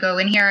 I'm going to go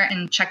in here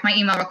and check my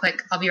email real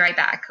quick. I'll be right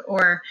back.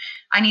 Or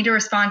I need to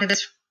respond to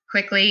this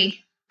quickly.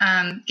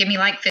 Give me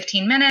like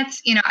 15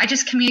 minutes. You know, I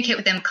just communicate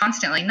with them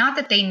constantly. Not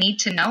that they need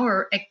to know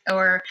or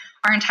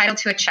are entitled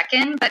to a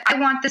check-in, but I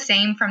want the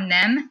same from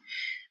them.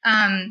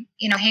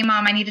 You know, hey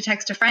Mom, I need to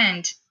text a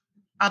friend.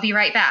 I'll be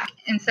right back.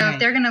 And so if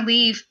they're going to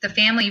leave the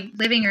family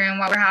living room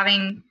while we're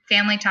having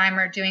family time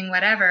or doing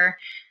whatever,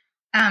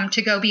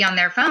 to go be on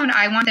their phone,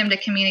 I want them to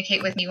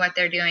communicate with me what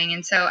they're doing.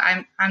 And so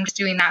I'm just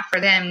doing that for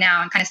them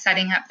now and kind of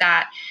setting up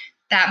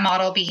that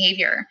model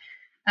behavior.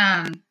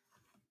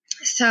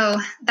 So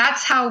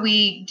that's how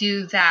we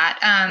do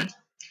that.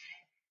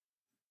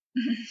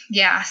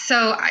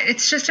 So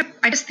it's just,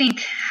 I just think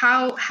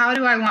how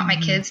do I want my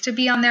kids to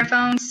be on their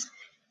phones?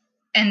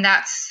 And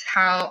that's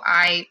how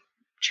I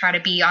try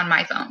to be on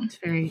my phone. It's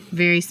very,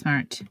 very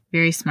smart.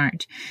 Very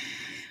smart.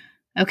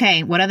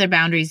 Okay. What other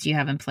boundaries do you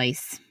have in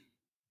place?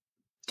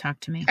 Talk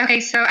to me.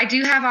 Okay. So I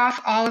do have off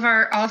all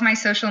of my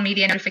social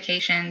media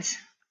notifications.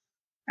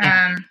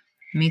 Yeah,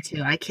 me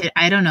too.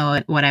 I don't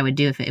know what I would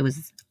do if it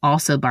was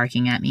also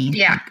barking at me.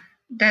 Yeah.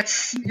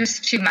 That's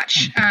just too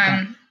much.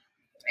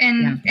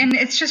 And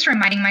it's just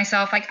reminding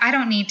myself, like, I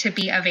don't need to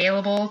be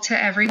available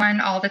to everyone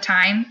all the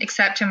time,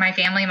 except to my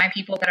family, my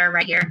people that are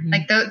right here. Mm-hmm.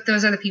 Like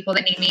those are the people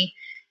that need me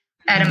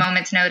at a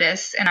moment's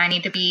notice, and I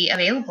need to be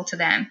available to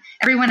them.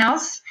 Everyone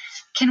else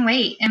can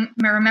wait. And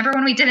remember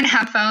when we didn't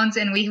have phones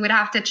and we would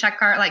have to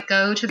check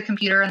go to the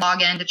computer and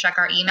log in to check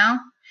our email?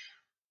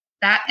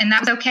 That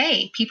was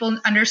okay. People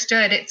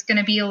understood it's going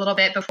to be a little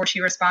bit before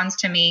she responds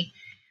to me.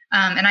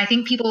 And I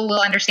think people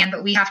will understand,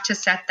 but we have to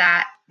set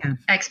that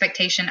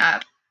expectation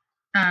up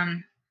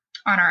on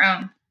our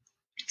own.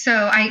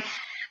 So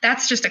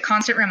that's just a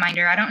constant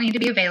reminder. I don't need to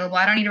be available.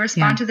 I don't need to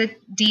respond to the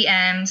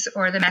DMs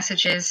or the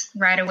messages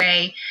right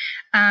away.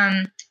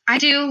 I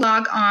do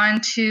log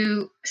on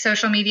to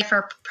social media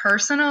for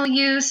personal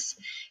use,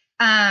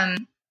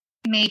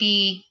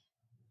 maybe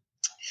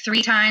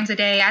 3 times a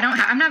day.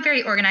 I'm not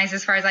very organized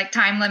as far as like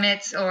time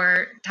limits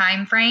or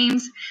time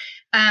frames,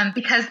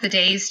 because the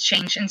days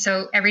change. And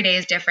so every day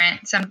is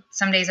different.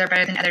 Some days are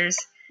better than others.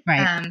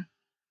 Right.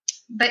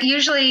 But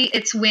usually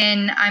it's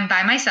when I'm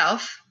by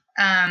myself,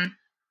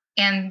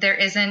 and there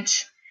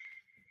isn't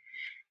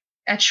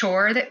a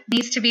chore that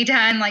needs to be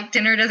done, like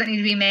dinner doesn't need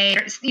to be made,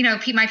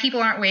 or, my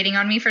people aren't waiting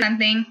on me for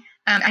something.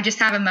 I just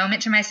have a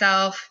moment to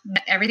myself.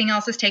 Everything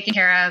else is taken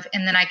care of.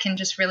 And then I can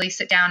just really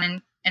sit down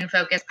and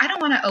focus. I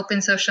don't want to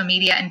open social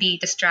media and be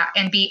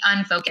be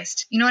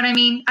unfocused. You know what I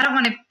mean? I don't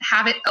want to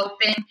have it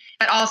open,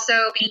 but also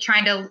be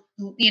trying to,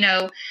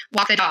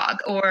 walk the dog,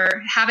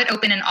 or have it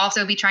open and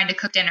also be trying to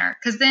cook dinner.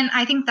 Cause then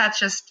I think that's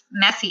just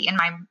messy in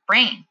my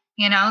brain.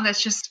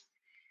 That's just,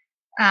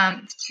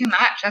 it's too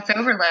much. That's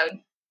overload.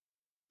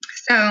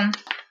 So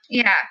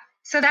yeah.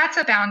 So that's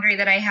a boundary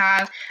that I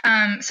have.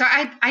 So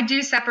I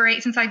do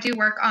separate, since I do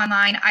work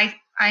online. I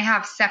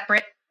have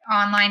separate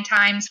online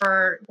times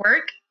for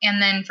work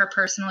and then for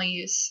personal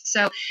use.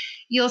 So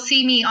you'll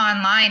see me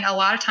online a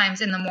lot of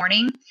times in the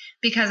morning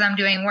because I'm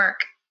doing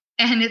work.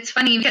 And it's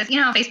funny because,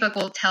 Facebook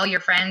will tell your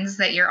friends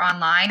that you're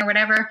online or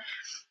whatever.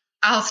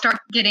 I'll start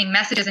getting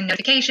messages and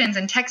notifications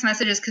and text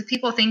messages because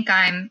people think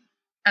I'm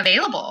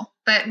available,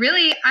 but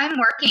really I'm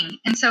working.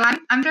 And so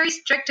I'm very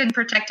strict and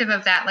protective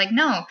of that. Like,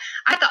 no,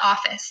 I'm at the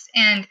office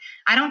and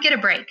I don't get a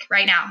break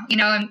right now.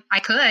 And I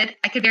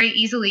could very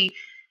easily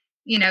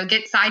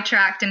get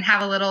sidetracked and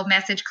have a little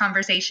message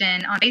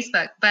conversation on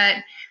Facebook, but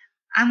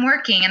I'm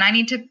working and I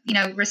need to,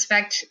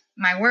 respect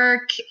my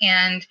work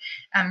and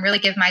really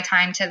give my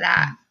time to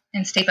that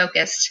and stay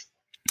focused.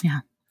 Yeah,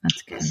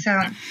 that's good. So,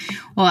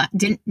 well,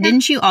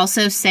 didn't you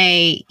also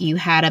say you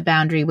had a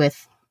boundary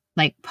with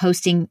like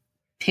posting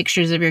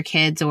pictures of your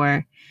kids,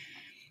 or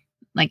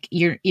like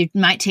you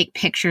might take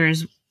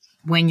pictures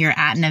when you're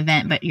at an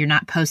event, but you're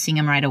not posting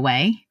them right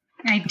away?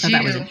 I do.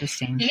 That was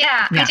interesting.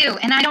 Yeah, I do.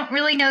 And I don't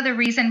really know the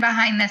reason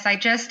behind this. I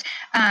just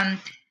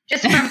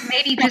from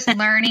maybe just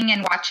learning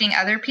and watching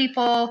other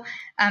people,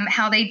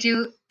 how they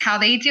do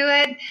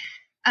it.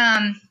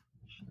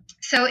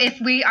 So if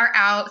we are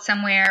out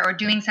somewhere or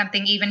doing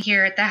something, even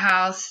here at the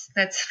house,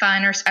 that's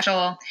fun or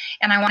special,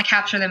 and I want to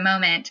capture the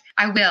moment,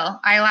 I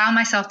allow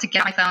myself to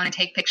get my phone and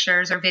take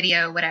pictures or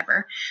video,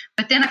 whatever.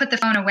 But then I put the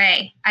phone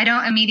away. I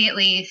don't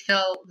immediately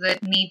feel the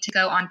need to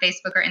go on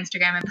Facebook or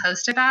Instagram and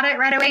post about it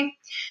right away.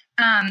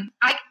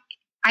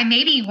 I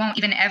maybe won't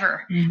even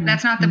ever. Mm-hmm.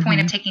 That's not the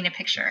point of taking a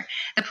picture.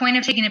 The point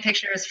of taking a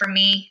picture is for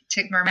me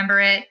to remember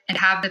it and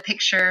have the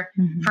picture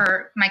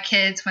for my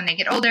kids when they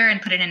get older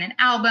and put it in an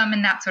album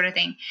and that sort of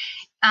thing.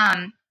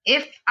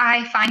 If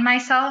I find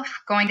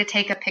myself going to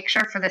take a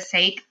picture for the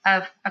sake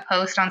of a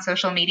post on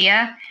social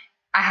media,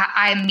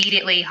 I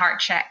immediately heart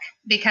check,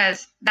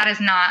 because that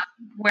is not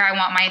where I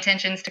want my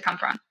attentions to come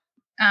from.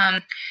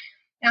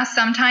 Now,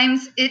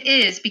 sometimes it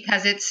is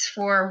because it's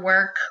for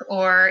work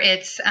or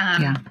it's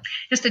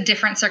just a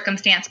different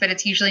circumstance, but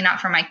it's usually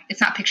it's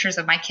not pictures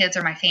of my kids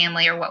or my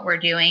family or what we're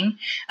doing.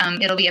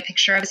 It'll be a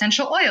picture of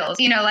essential oils,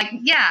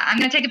 I'm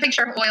going to take a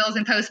picture of oils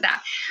and post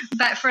that.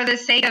 But for the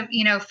sake of,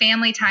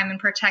 family time and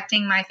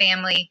protecting my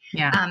family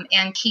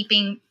and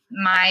keeping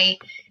my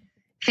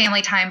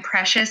family time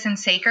precious and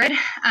sacred,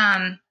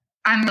 I'm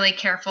really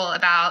careful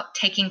about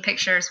taking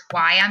pictures,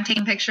 why I'm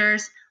taking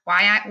pictures,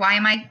 why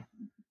am I,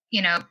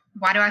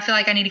 why do I feel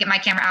like I need to get my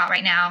camera out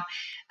right now?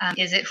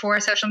 Is it for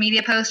a social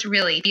media post?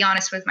 Really, be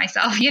honest with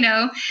myself,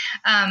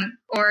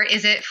 or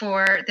is it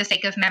for the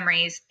sake of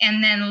memories?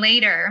 And then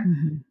later,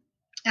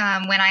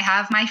 when I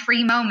have my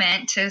free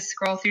moment to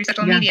scroll through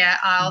social media,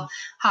 I'll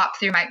hop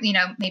through my,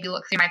 maybe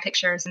look through my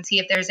pictures and see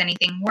if there's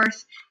anything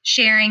worth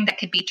sharing that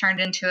could be turned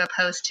into a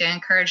post to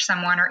encourage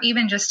someone, or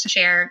even just to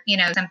share,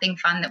 something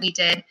fun that we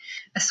did,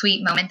 a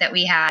sweet moment that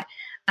we had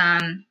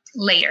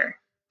later.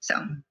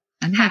 So.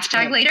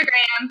 Hashtag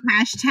Latergram.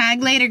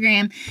 Hashtag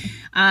Latergram.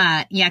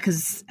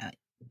 Because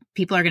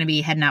people are going to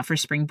be heading out for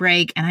spring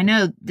break. And I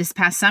know this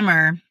past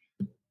summer,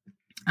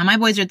 my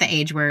boys are at the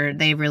age where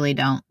they really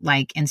don't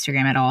like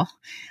Instagram at all.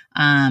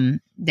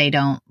 They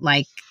don't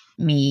like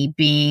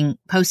me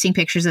posting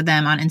pictures of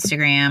them on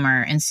Instagram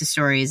or Insta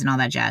stories and all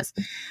that jazz.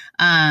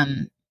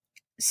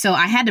 So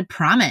I had to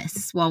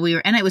promise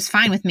and it was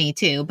fine with me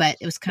too, but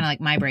it was kind of like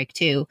my break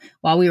too,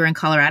 while we were in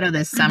Colorado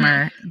this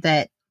summer,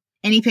 that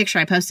any picture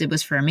I posted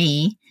was for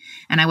me,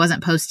 and I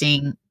wasn't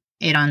posting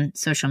it on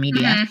social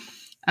media.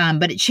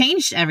 But it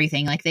changed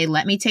everything. Like, they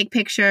let me take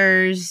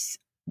pictures.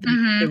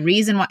 The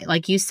reason why,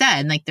 like you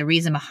said, like the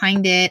reason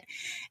behind it,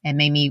 and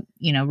made me,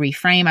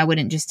 reframe. I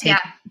wouldn't just take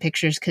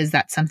pictures because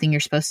that's something you're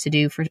supposed to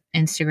do for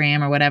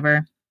Instagram or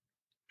whatever.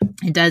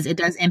 It does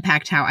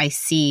impact how I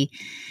see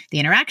the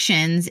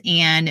interactions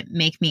and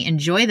make me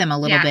enjoy them a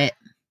little bit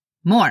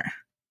more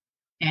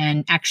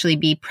and actually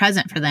be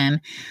present for them.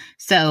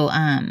 So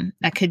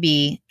that could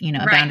be,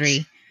 a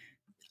boundary.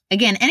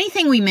 Again,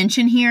 anything we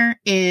mention here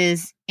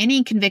is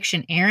any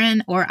conviction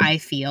Erin or I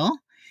feel.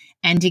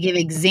 And to give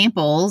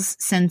examples,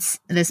 since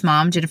this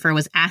mom, Jennifer,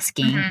 was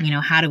asking,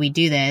 how do we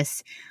do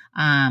this?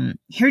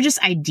 Here are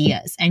just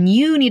ideas. And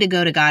you need to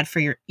go to God for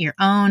your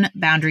own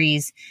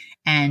boundaries.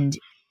 And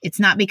it's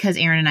not because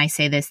Erin and I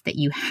say this that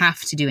you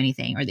have to do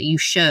anything or that you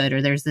should,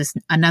 or there's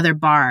another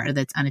bar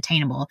that's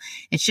unattainable.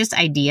 It's just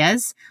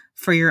ideas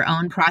for your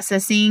own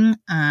processing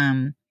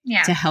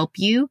to help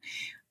you,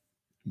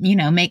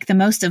 make the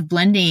most of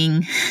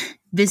blending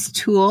this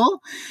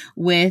tool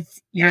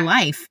with your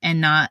life and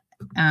not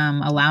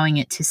allowing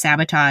it to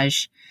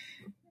sabotage,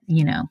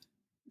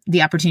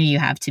 the opportunity you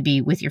have to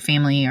be with your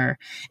family or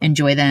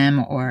enjoy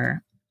them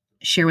or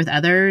share with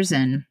others.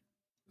 And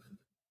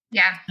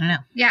I don't know.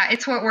 Yeah,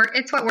 it's what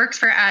works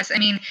for us. I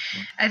mean,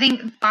 I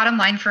think bottom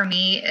line for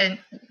me,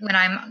 when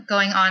I'm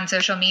going on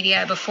social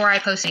media, before I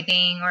post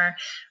anything or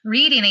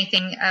read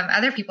anything of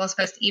other people's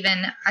posts,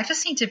 even, I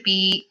just need to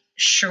be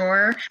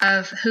sure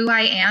of who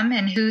I am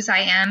and whose I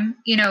am.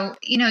 You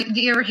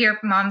you ever hear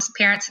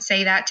parents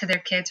say that to their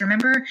kids?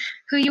 Remember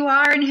who you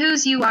are and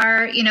whose you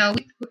are.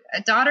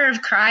 A daughter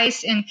of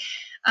Christ, and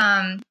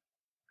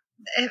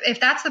if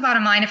that's the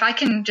bottom line, if I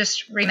can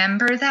just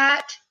remember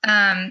that,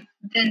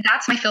 then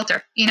that's my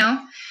filter.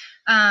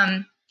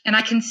 And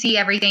I can see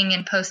everything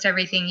and post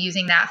everything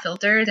using that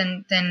filter.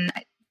 Then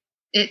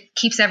it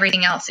keeps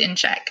everything else in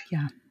check.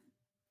 Yeah,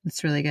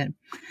 that's really good.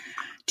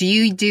 Do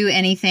you do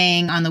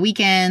anything on the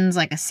weekends,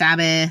 like a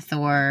Sabbath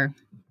or?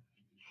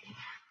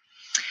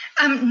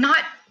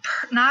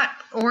 Not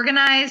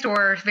organized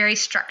or very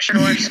structured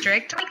or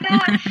strict like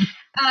that.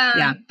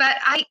 But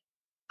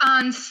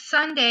on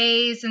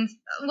Sundays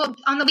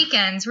on the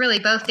weekends, really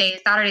both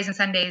days, Saturdays and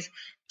Sundays,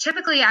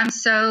 typically I'm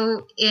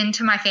so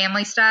into my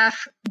family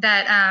stuff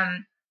that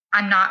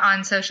I'm not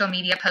on social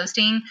media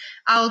posting.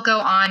 I'll go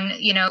on,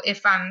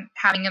 if I'm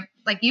having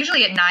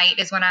usually at night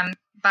is when I'm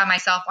by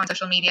myself on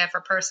social media for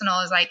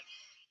personal, is like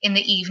in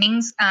the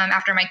evenings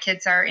after my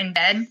kids are in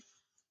bed.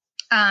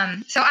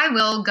 So I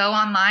will go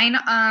online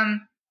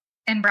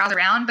and browse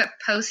around, but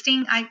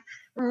posting, I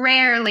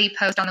rarely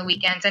post on the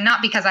weekends, and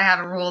not because I have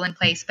a rule in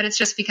place, but it's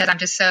just because I'm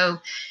just so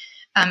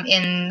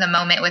in the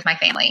moment with my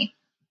family.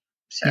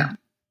 So,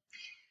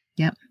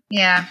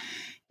 yeah.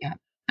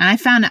 And I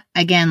found,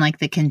 again, like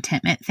the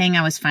contentment thing,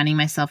 I was finding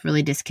myself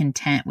really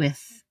discontent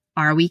with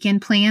our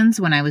weekend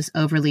plans when I was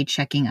overly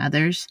checking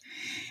others.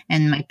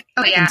 And my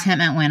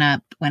contentment went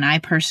up when I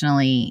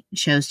personally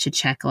chose to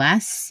check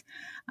less.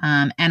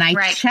 And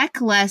I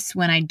check less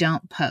when I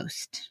don't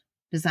post.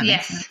 Does that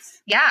make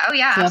sense? Yeah. Oh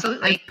yeah, so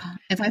absolutely.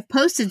 If I've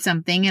posted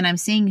something and I'm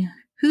seeing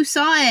who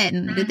saw it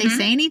and did they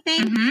say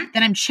anything,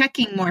 then I'm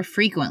checking more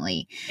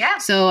frequently. Yeah.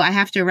 So I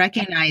have to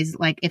recognize,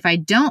 like, if I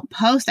don't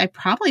post, I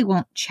probably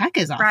won't check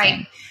as often.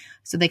 Right.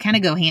 So they kind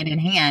of go hand in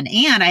hand.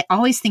 And I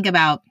always think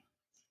about,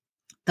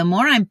 the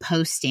more I'm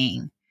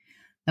posting,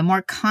 the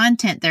more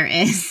content there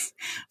is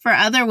for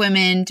other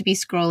women to be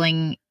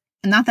scrolling.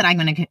 Not that I'm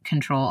going to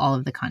control all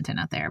of the content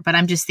out there, but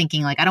I'm just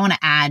thinking, like, I don't want to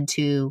add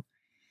to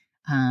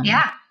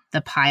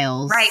the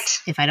piles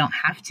if I don't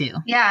have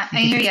to. Yeah, I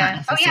hear you.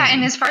 Oh yeah,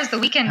 and as far as the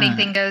weekending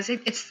thing goes,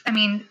 it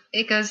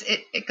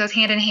goes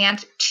hand in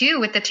hand too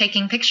with the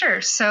taking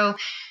pictures. So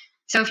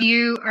if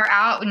you are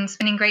out and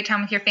spending great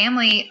time with your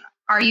family,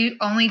 are you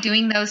only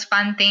doing those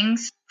fun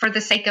things for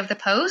the sake of the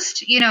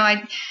post?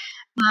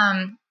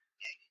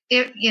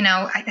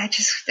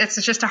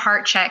 It's just a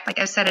heart check. Like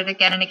I've said it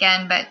again and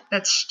again, but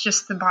that's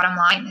just the bottom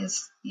line,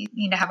 is you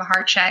need to have a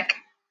heart check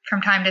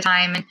from time to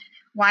time. And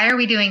why are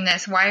we doing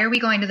this? Why are we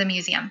going to the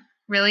museum?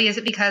 Really? Is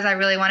it because I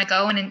really want to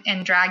go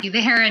and drag you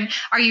there? And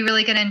are you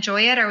really going to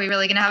enjoy it? Are we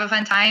really going to have a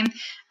fun time?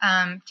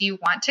 Do you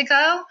want to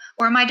go?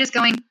 Or am I just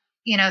going,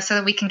 so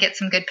that we can get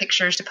some good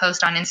pictures to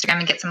post on Instagram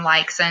and get some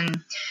likes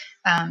and,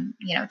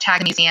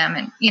 tag the museum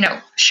and,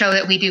 show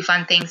that we do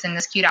fun things in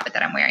this cute outfit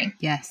that I'm wearing.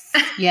 Yes.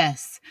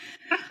 Yes.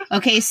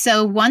 Okay.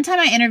 So one time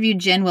I interviewed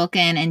Jen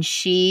Wilkin, and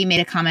she made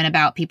a comment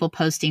about people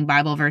posting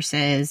Bible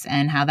verses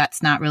and how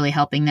that's not really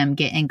helping them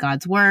get in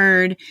God's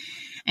word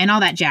and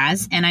all that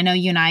jazz. And I know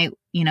you and I,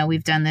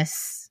 we've done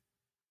this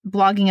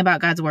blogging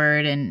about God's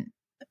word and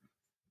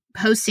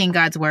posting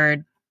God's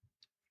word.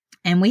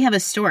 And we have a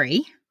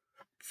story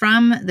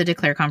from the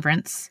Declare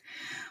conference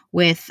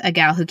with a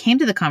gal who came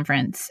to the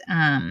conference.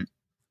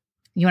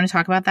 You want to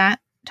talk about that?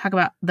 Talk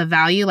about the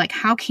value, like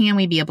how can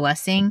we be a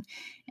blessing,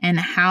 and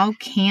how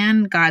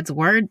can God's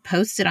word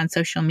posted on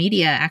social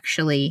media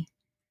actually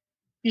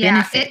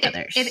benefit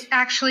others? It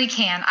actually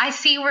can. I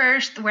see where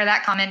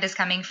that comment is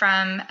coming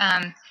from.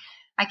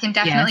 I can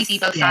definitely Yes, see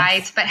both yes.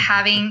 sides, but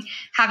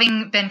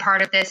having been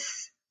part of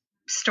this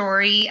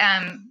story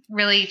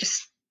really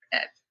just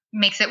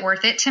makes it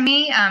worth it to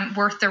me,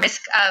 worth the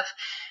risk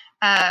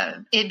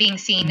of it being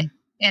seen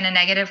in a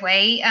negative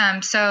way.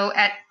 So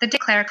at the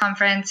Declare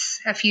conference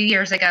a few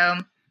years ago,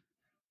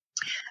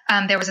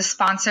 there was a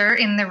sponsor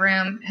in the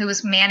room who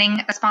was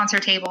manning a sponsor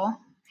table,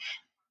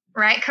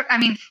 right? I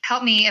mean,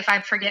 help me if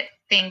I forget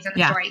things in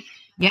the story.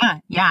 Yeah.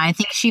 I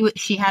think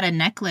she had a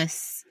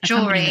necklace,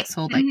 jewelry that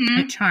sold like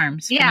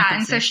charms. for Yeah,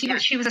 and so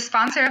necklaces. she was a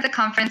sponsor of the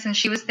conference, and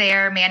she was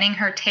there manning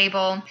her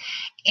table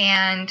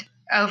and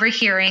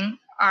overhearing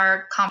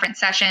our conference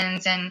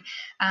sessions, and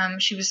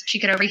she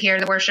could overhear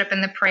the worship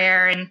and the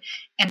prayer and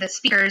the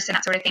speakers and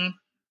that sort of thing.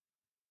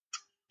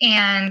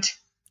 And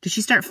did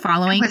she start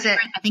following? Was it?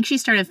 I think she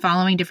started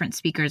following different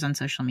speakers on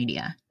social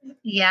media.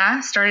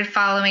 Yeah, started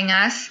following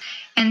us,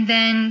 and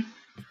then.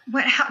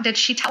 How did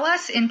she tell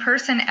us in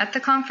person at the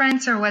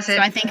conference, or was it?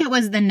 So I think it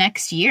was the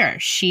next year.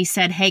 She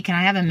said, "Hey, can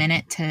I have a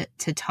minute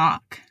to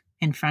talk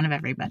in front of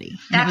everybody?" And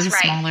That's it was a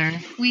smaller.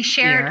 We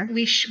shared.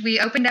 We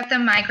opened up the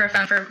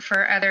microphone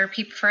for other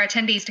people, for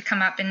attendees to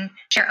come up and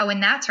share. Oh,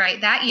 and that's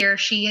right. That year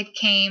she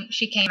came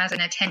as an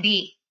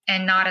attendee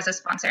and not as a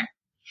sponsor.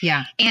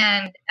 Yeah.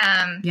 And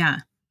and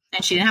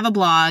she didn't have a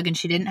blog, and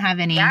she didn't have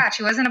any. Yeah,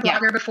 she wasn't a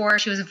blogger before.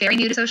 She was very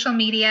new to social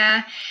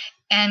media.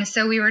 And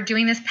so we were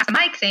doing this pass the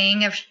mic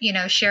thing of,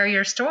 share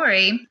your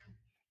story.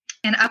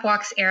 And up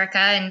walks Erica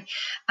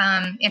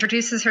and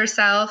introduces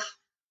herself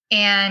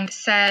and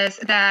says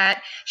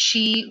that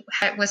she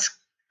was,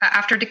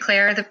 after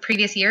Declare the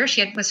previous year,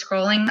 she was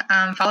scrolling,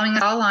 following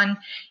us all on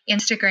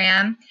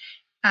Instagram,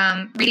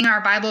 reading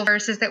our Bible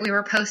verses that we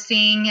were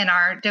posting and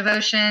our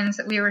devotions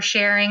that we were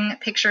sharing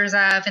pictures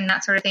of and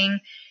that sort of thing.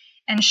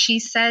 And she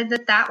said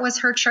that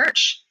was her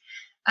church.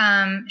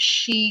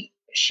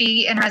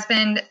 She and her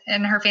husband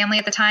and her family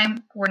at the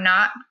time were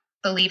not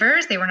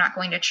believers. They were not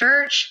going to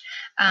church.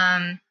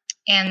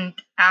 And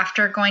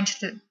after going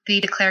to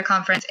the Declare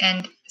conference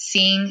and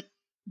seeing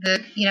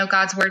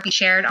God's word be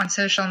shared on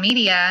social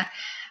media,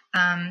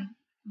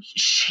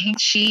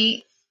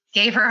 she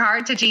gave her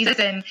heart to Jesus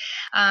and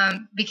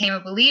became a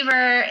believer.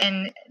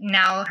 And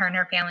now her and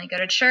her family go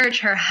to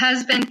church. Her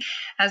husband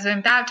has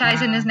been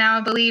baptized and is now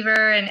a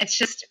believer. And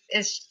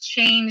it's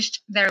changed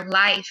their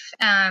life.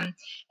 And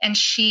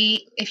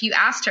if you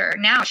asked her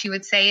now, she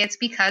would say it's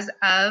because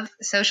of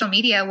social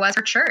media was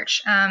her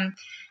church.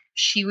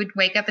 She would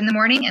wake up in the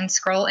morning and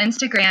scroll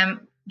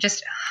Instagram,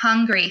 just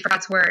hungry for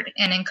God's word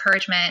and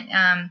encouragement.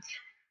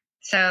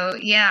 So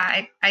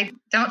yeah, I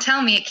don't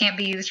tell me it can't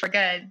be used for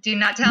good. Do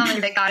not tell me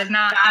that God is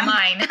not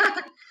mine.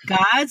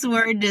 God's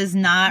word does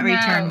not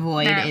return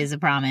void is a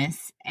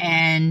promise.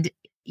 And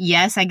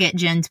yes, I get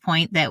Jen's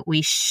point that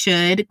we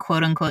should,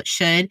 quote unquote,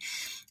 should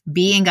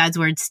be in God's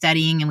word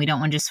studying, and we don't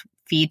want to just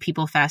feed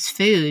people fast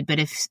food. But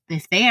if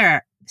they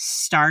are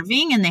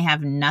starving and they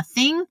have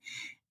nothing,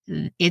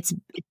 it's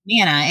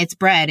manna, it's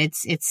bread,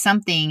 it's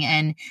something.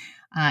 And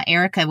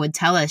Erica would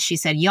tell us, she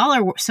said, y'all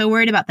are so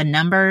worried about the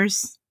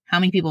numbers, how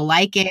many people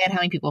like it, how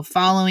many people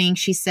following.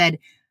 She said,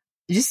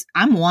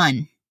 I'm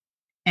one,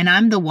 and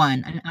I'm the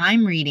one, and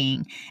I'm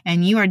reading,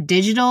 and you are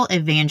digital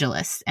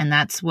evangelists. And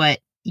that's what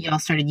y'all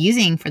started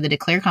using for the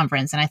Declare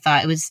conference. And I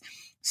thought it was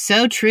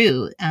so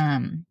true,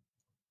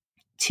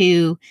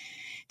 to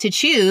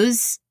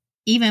choose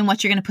even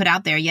what you're going to put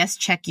out there. Yes,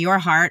 check your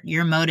heart,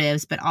 your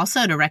motives, but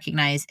also to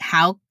recognize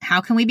how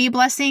can we be a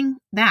blessing?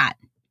 That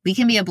we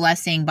can be a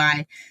blessing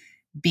by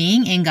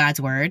being in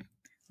God's word,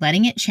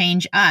 letting it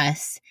change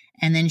us,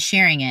 and then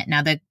sharing it.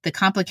 Now, the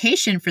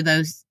complication for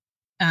those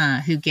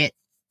who get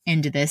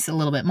into this a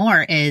little bit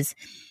more is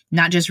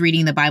not just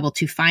reading the Bible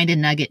to find a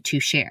nugget to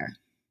share,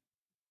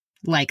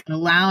 like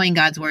allowing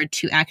God's word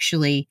to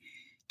actually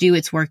do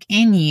its work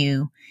in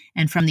you.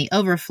 And from the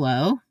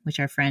overflow, which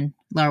our friend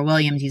Laura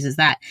Williams uses,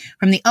 that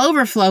from the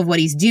overflow of what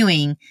he's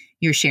doing,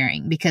 you're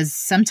sharing. Because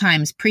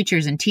sometimes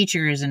preachers and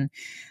teachers and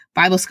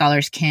Bible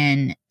scholars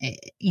can,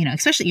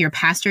 especially you're a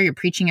pastor, you're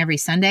preaching every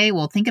Sunday.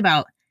 Well, think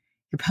about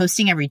you're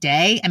posting every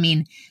day. I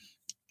mean,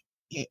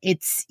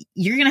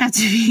 you're going to have to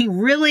be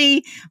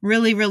really,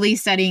 really, really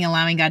studying,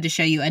 allowing God to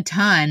show you a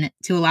ton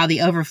to allow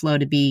the overflow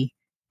to be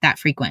that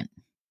frequent,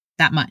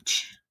 that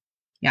much.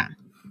 Yeah.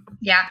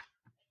 Yeah.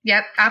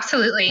 Yep.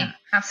 Absolutely. Yeah.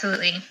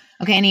 Absolutely.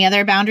 Okay. Any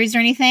other boundaries or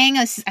anything?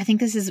 I think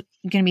this is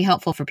going to be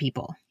helpful for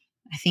people.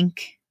 I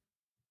think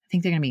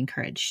they're going to be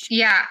encouraged.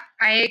 Yeah,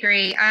 I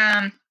agree.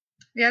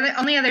 The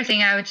only other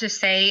thing I would just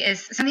say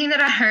is something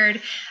that I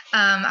heard.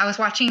 I was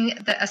watching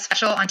a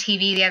special on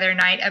TV the other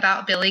night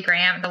about Billy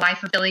Graham, the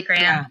life of Billy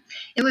Graham. Yeah.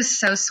 It was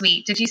so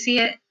sweet. Did you see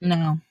it?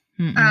 No.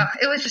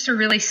 It was just a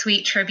really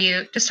sweet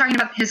tribute, just talking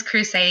about his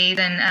crusade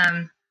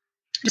and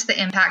just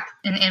the impact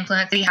and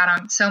influence that he had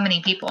on so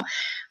many people.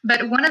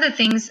 But one of the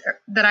things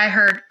that I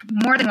heard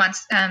more than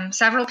once,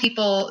 several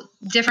people,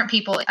 different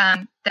people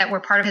that were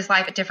part of his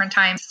life at different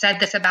times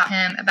said this about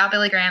him, about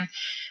Billy Graham.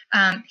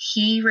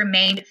 he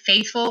remained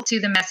faithful to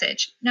the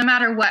message, no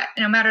matter what,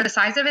 no matter the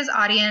size of his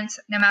audience,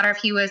 no matter if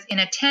he was in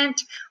a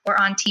tent or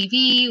on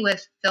TV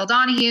with Phil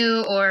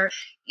Donahue or,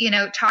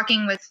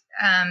 talking with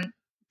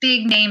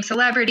big name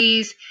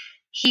celebrities.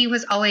 He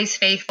was always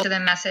faithful to the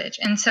message.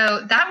 And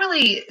so that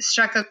really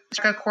struck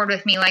a chord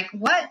with me. Like,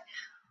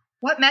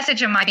 what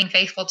message am I being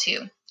faithful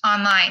to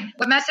online?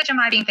 What message am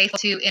I being faithful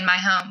to in my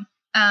home?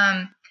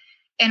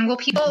 And will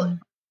people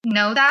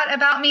know that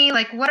about me?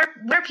 Like,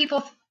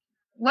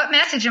 what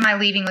message am I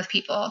leaving with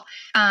people?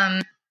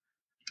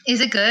 Is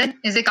it good?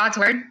 Is it God's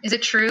word? Is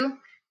it true?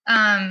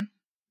 And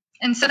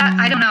so that,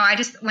 I don't know.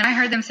 When I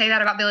heard them say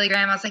that about Billy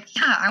Graham, I was like,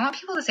 yeah, I want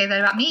people to say that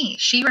about me.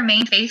 She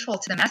remained faithful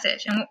to the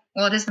message. And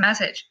what is the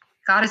message?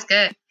 God is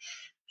good.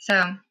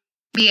 So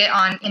be it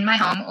in my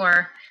home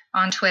or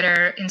on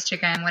Twitter,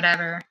 Instagram,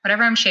 whatever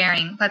I'm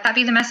sharing, let that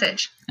be the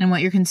message. And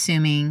what you're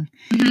consuming.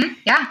 Mm-hmm.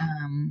 Yeah.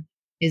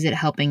 Is it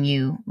helping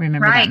you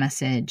remember that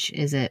message?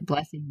 Is it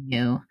blessing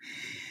you?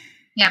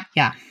 Yeah.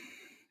 Yeah.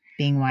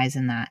 Being wise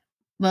in that.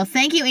 Well,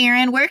 thank you,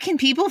 Erin. Where can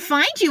people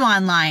find you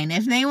online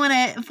if they want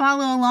to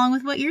follow along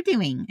with what you're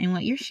doing and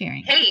what you're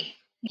sharing? Hey,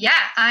 yeah,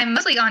 I'm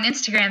mostly on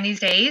Instagram these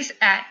days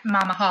at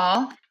Mama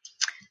Hall.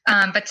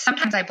 But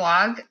sometimes I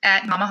blog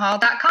at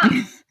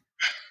mamahall.com.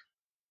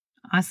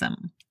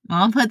 Awesome.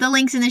 Well, I'll put the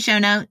links in the show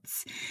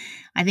notes.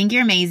 I think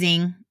you're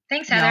amazing.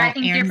 Thanks, Heather. I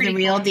think Erin's you're pretty the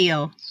real cool.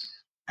 deal.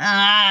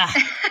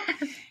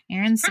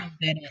 Erin's so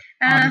good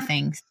at all the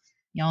things.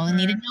 Y'all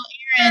need to know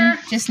Erin.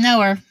 Just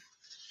know her.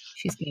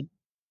 She's good.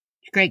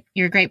 She's great.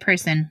 You're a great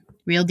person.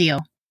 Real deal.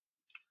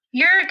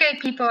 You're good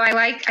people.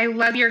 I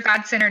love your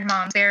God-centered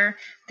moms. They're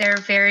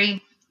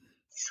very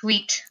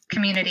sweet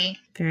community.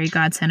 Very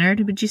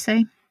God-centered, would you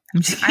say?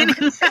 I'm just kidding.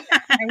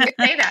 I would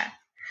say that.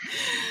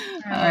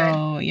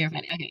 Oh, you're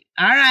funny. Okay.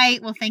 All right.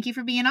 Well, thank you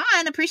for being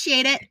on.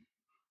 Appreciate it.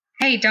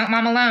 Hey, don't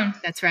mom alone.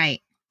 That's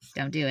right.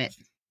 Don't do it.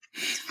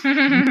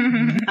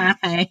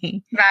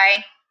 Bye.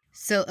 Bye.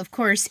 So, of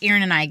course,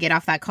 Erin and I get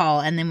off that call,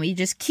 and then we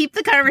just keep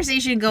the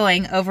conversation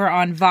going over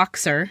on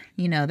Voxer.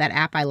 You know, that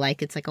app I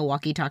like. It's like a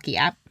walkie-talkie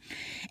app.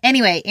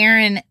 Anyway,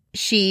 Erin,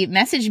 she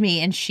messaged me,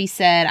 and she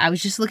said, I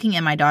was just looking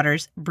at my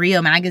daughter's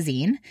Brio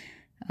magazine.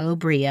 Oh,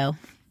 Brio.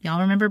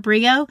 Y'all remember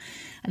Brio?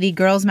 The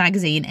girls'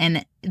 magazine.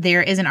 And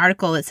there is an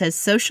article that says,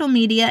 Social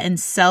Media and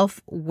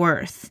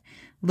Self-Worth.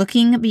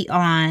 Looking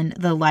beyond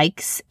the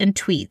likes and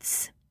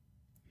tweets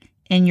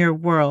in your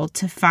world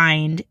to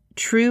find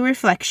true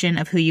reflection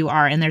of who you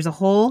are. And there's a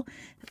whole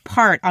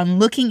part on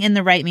looking in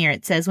the right mirror.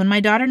 It says, when my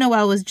daughter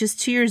Noelle was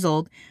just 2 years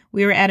old,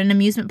 we were at an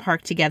amusement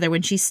park together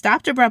when she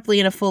stopped abruptly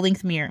in a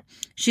full-length mirror.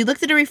 She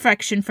looked at her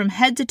reflection from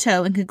head to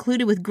toe and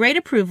concluded with great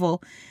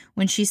approval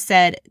when she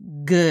said,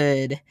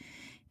 good.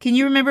 Can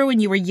you remember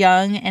when you were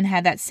young and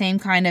had that same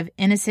kind of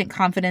innocent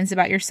confidence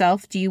about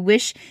yourself? Do you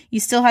wish you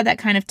still had that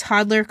kind of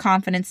toddler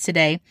confidence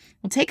today?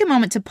 Well, take a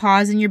moment to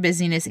pause in your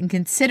busyness and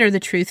consider the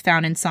truth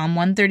found in Psalm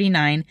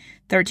 139,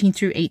 13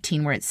 through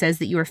 18, where it says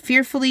that you are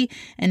fearfully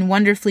and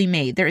wonderfully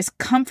made. There is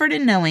comfort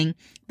in knowing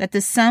that the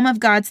sum of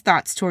God's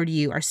thoughts toward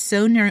you are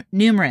so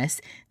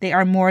numerous, they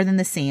are more than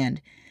the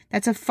sand.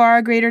 That's a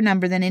far greater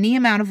number than any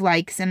amount of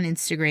likes on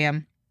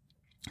Instagram.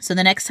 So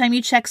the next time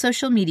you check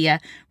social media,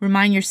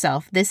 remind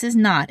yourself, this is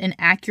not an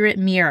accurate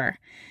mirror.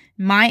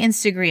 My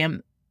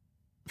Instagram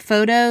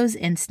photos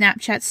and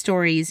Snapchat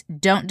stories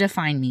don't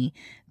define me.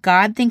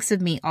 God thinks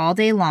of me all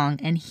day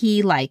long, and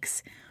he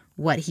likes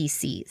what he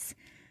sees.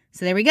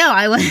 So there we go.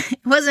 It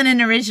wasn't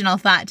an original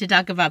thought to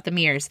talk about the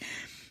mirrors,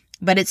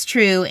 but it's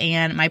true.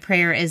 And my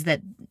prayer is that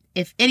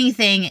if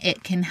anything,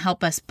 it can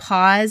help us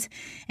pause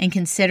and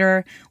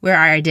consider where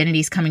our identity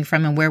is coming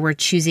from and where we're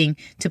choosing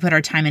to put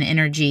our time and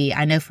energy.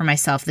 I know for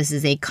myself, this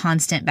is a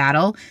constant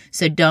battle.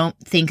 So don't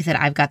think that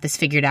I've got this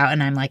figured out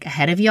and I'm like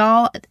ahead of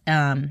y'all.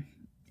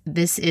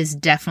 This is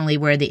definitely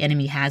where the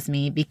enemy has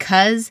me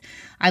because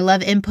I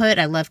love input.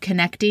 I love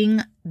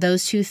connecting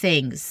those two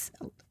things.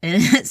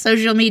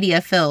 Social media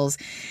fills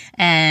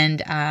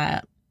and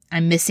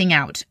I'm missing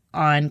out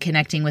on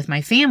connecting with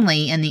my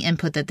family and the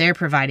input that they're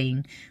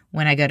providing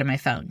when I go to my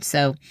phone.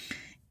 So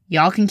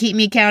y'all can keep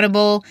me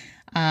accountable.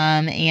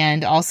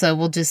 And also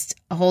we'll just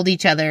hold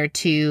each other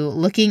to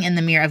looking in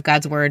the mirror of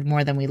God's word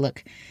more than we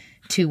look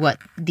to what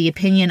the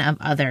opinion of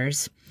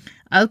others.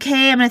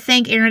 Okay. I'm going to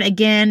thank Erin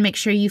again. Make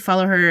sure you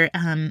follow her.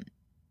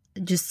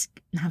 Just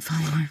not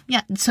follow her.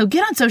 Yeah. So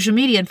get on social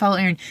media and follow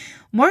Erin.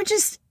 More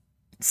just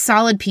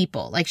solid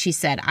people. Like she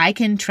said, I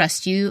can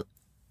trust you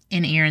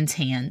in Erin's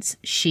hands.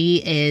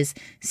 She is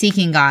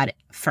seeking God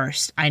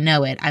first. I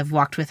know it. I've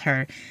walked with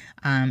her.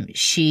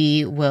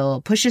 She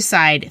will push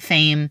aside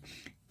fame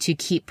to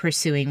keep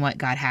pursuing what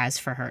God has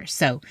for her.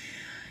 So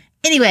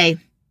anyway,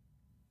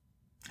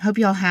 hope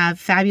you all have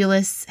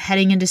fabulous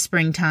heading into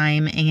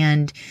springtime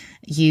and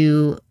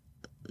you,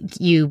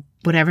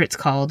 whatever it's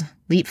called,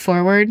 leap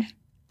forward.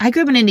 I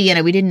grew up in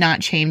Indiana. We did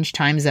not change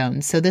time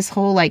zones. So this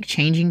whole like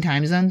changing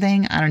time zone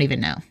thing, I don't even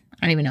know.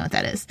 I don't even know what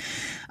that is.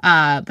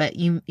 But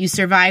you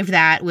survived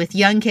that with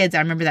young kids. I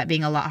remember that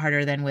being a lot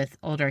harder than with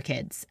older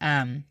kids.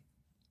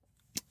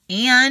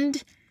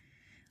 And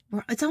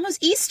it's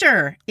almost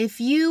Easter. If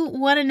you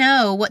want to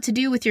know what to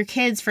do with your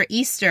kids for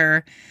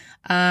Easter,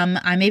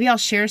 maybe I'll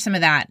share some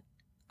of that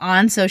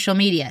on social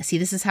media. See,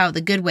 this is how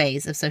the good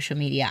ways of social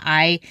media.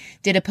 I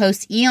did a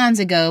post eons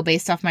ago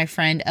based off my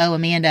friend,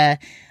 Amanda.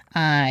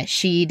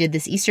 She did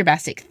this Easter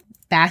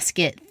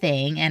basket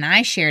thing, and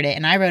I shared it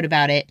and I wrote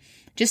about it.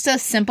 Just a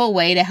simple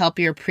way to help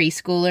your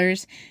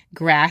preschoolers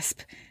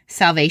grasp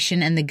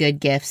salvation and the good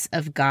gifts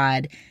of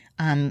God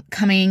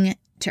coming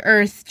to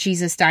earth,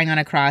 Jesus dying on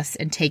a cross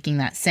and taking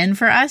that sin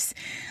for us,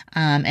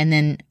 and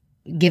then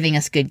giving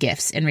us good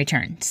gifts in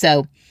return.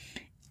 So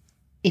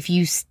if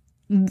you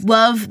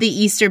love the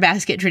Easter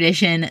basket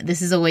tradition,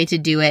 this is a way to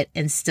do it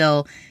and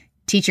still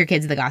teach your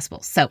kids the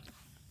gospel. So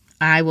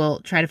I will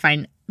try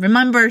to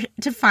remember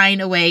to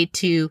find a way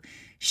to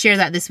share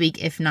that this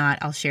week. If not,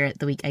 I'll share it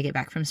the week I get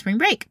back from spring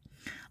break.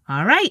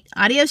 All right.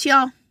 Adios,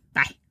 y'all.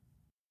 Bye.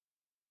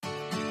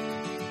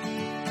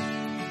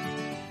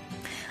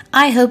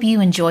 I hope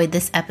you enjoyed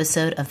this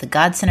episode of the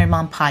God-Centered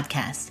Mom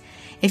podcast.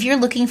 If you're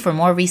looking for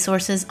more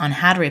resources on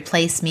how to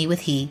replace me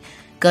with he,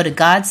 go to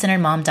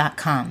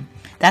godcenteredmom.com.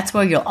 That's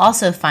where you'll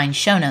also find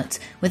show notes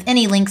with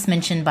any links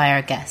mentioned by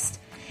our guest.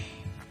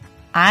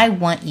 I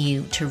want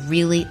you to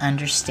really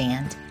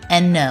understand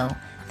and know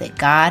that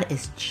God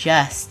is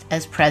just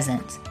as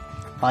present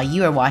while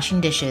you are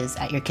washing dishes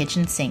at your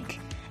kitchen sink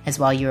as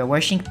while you are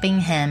worshiping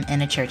Him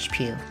in a church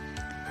pew.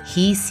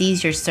 He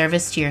sees your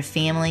service to your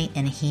family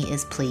and He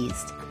is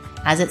pleased.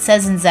 As it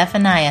says in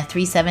Zephaniah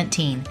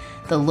 3:17,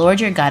 the Lord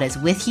your God is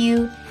with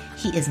you.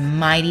 He is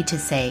mighty to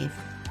save.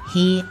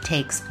 He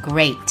takes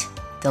great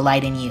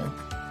delight in you.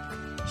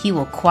 He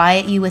will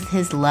quiet you with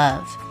His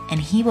love, and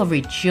He will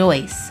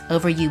rejoice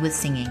over you with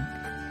singing.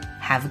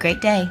 Have a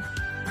great day.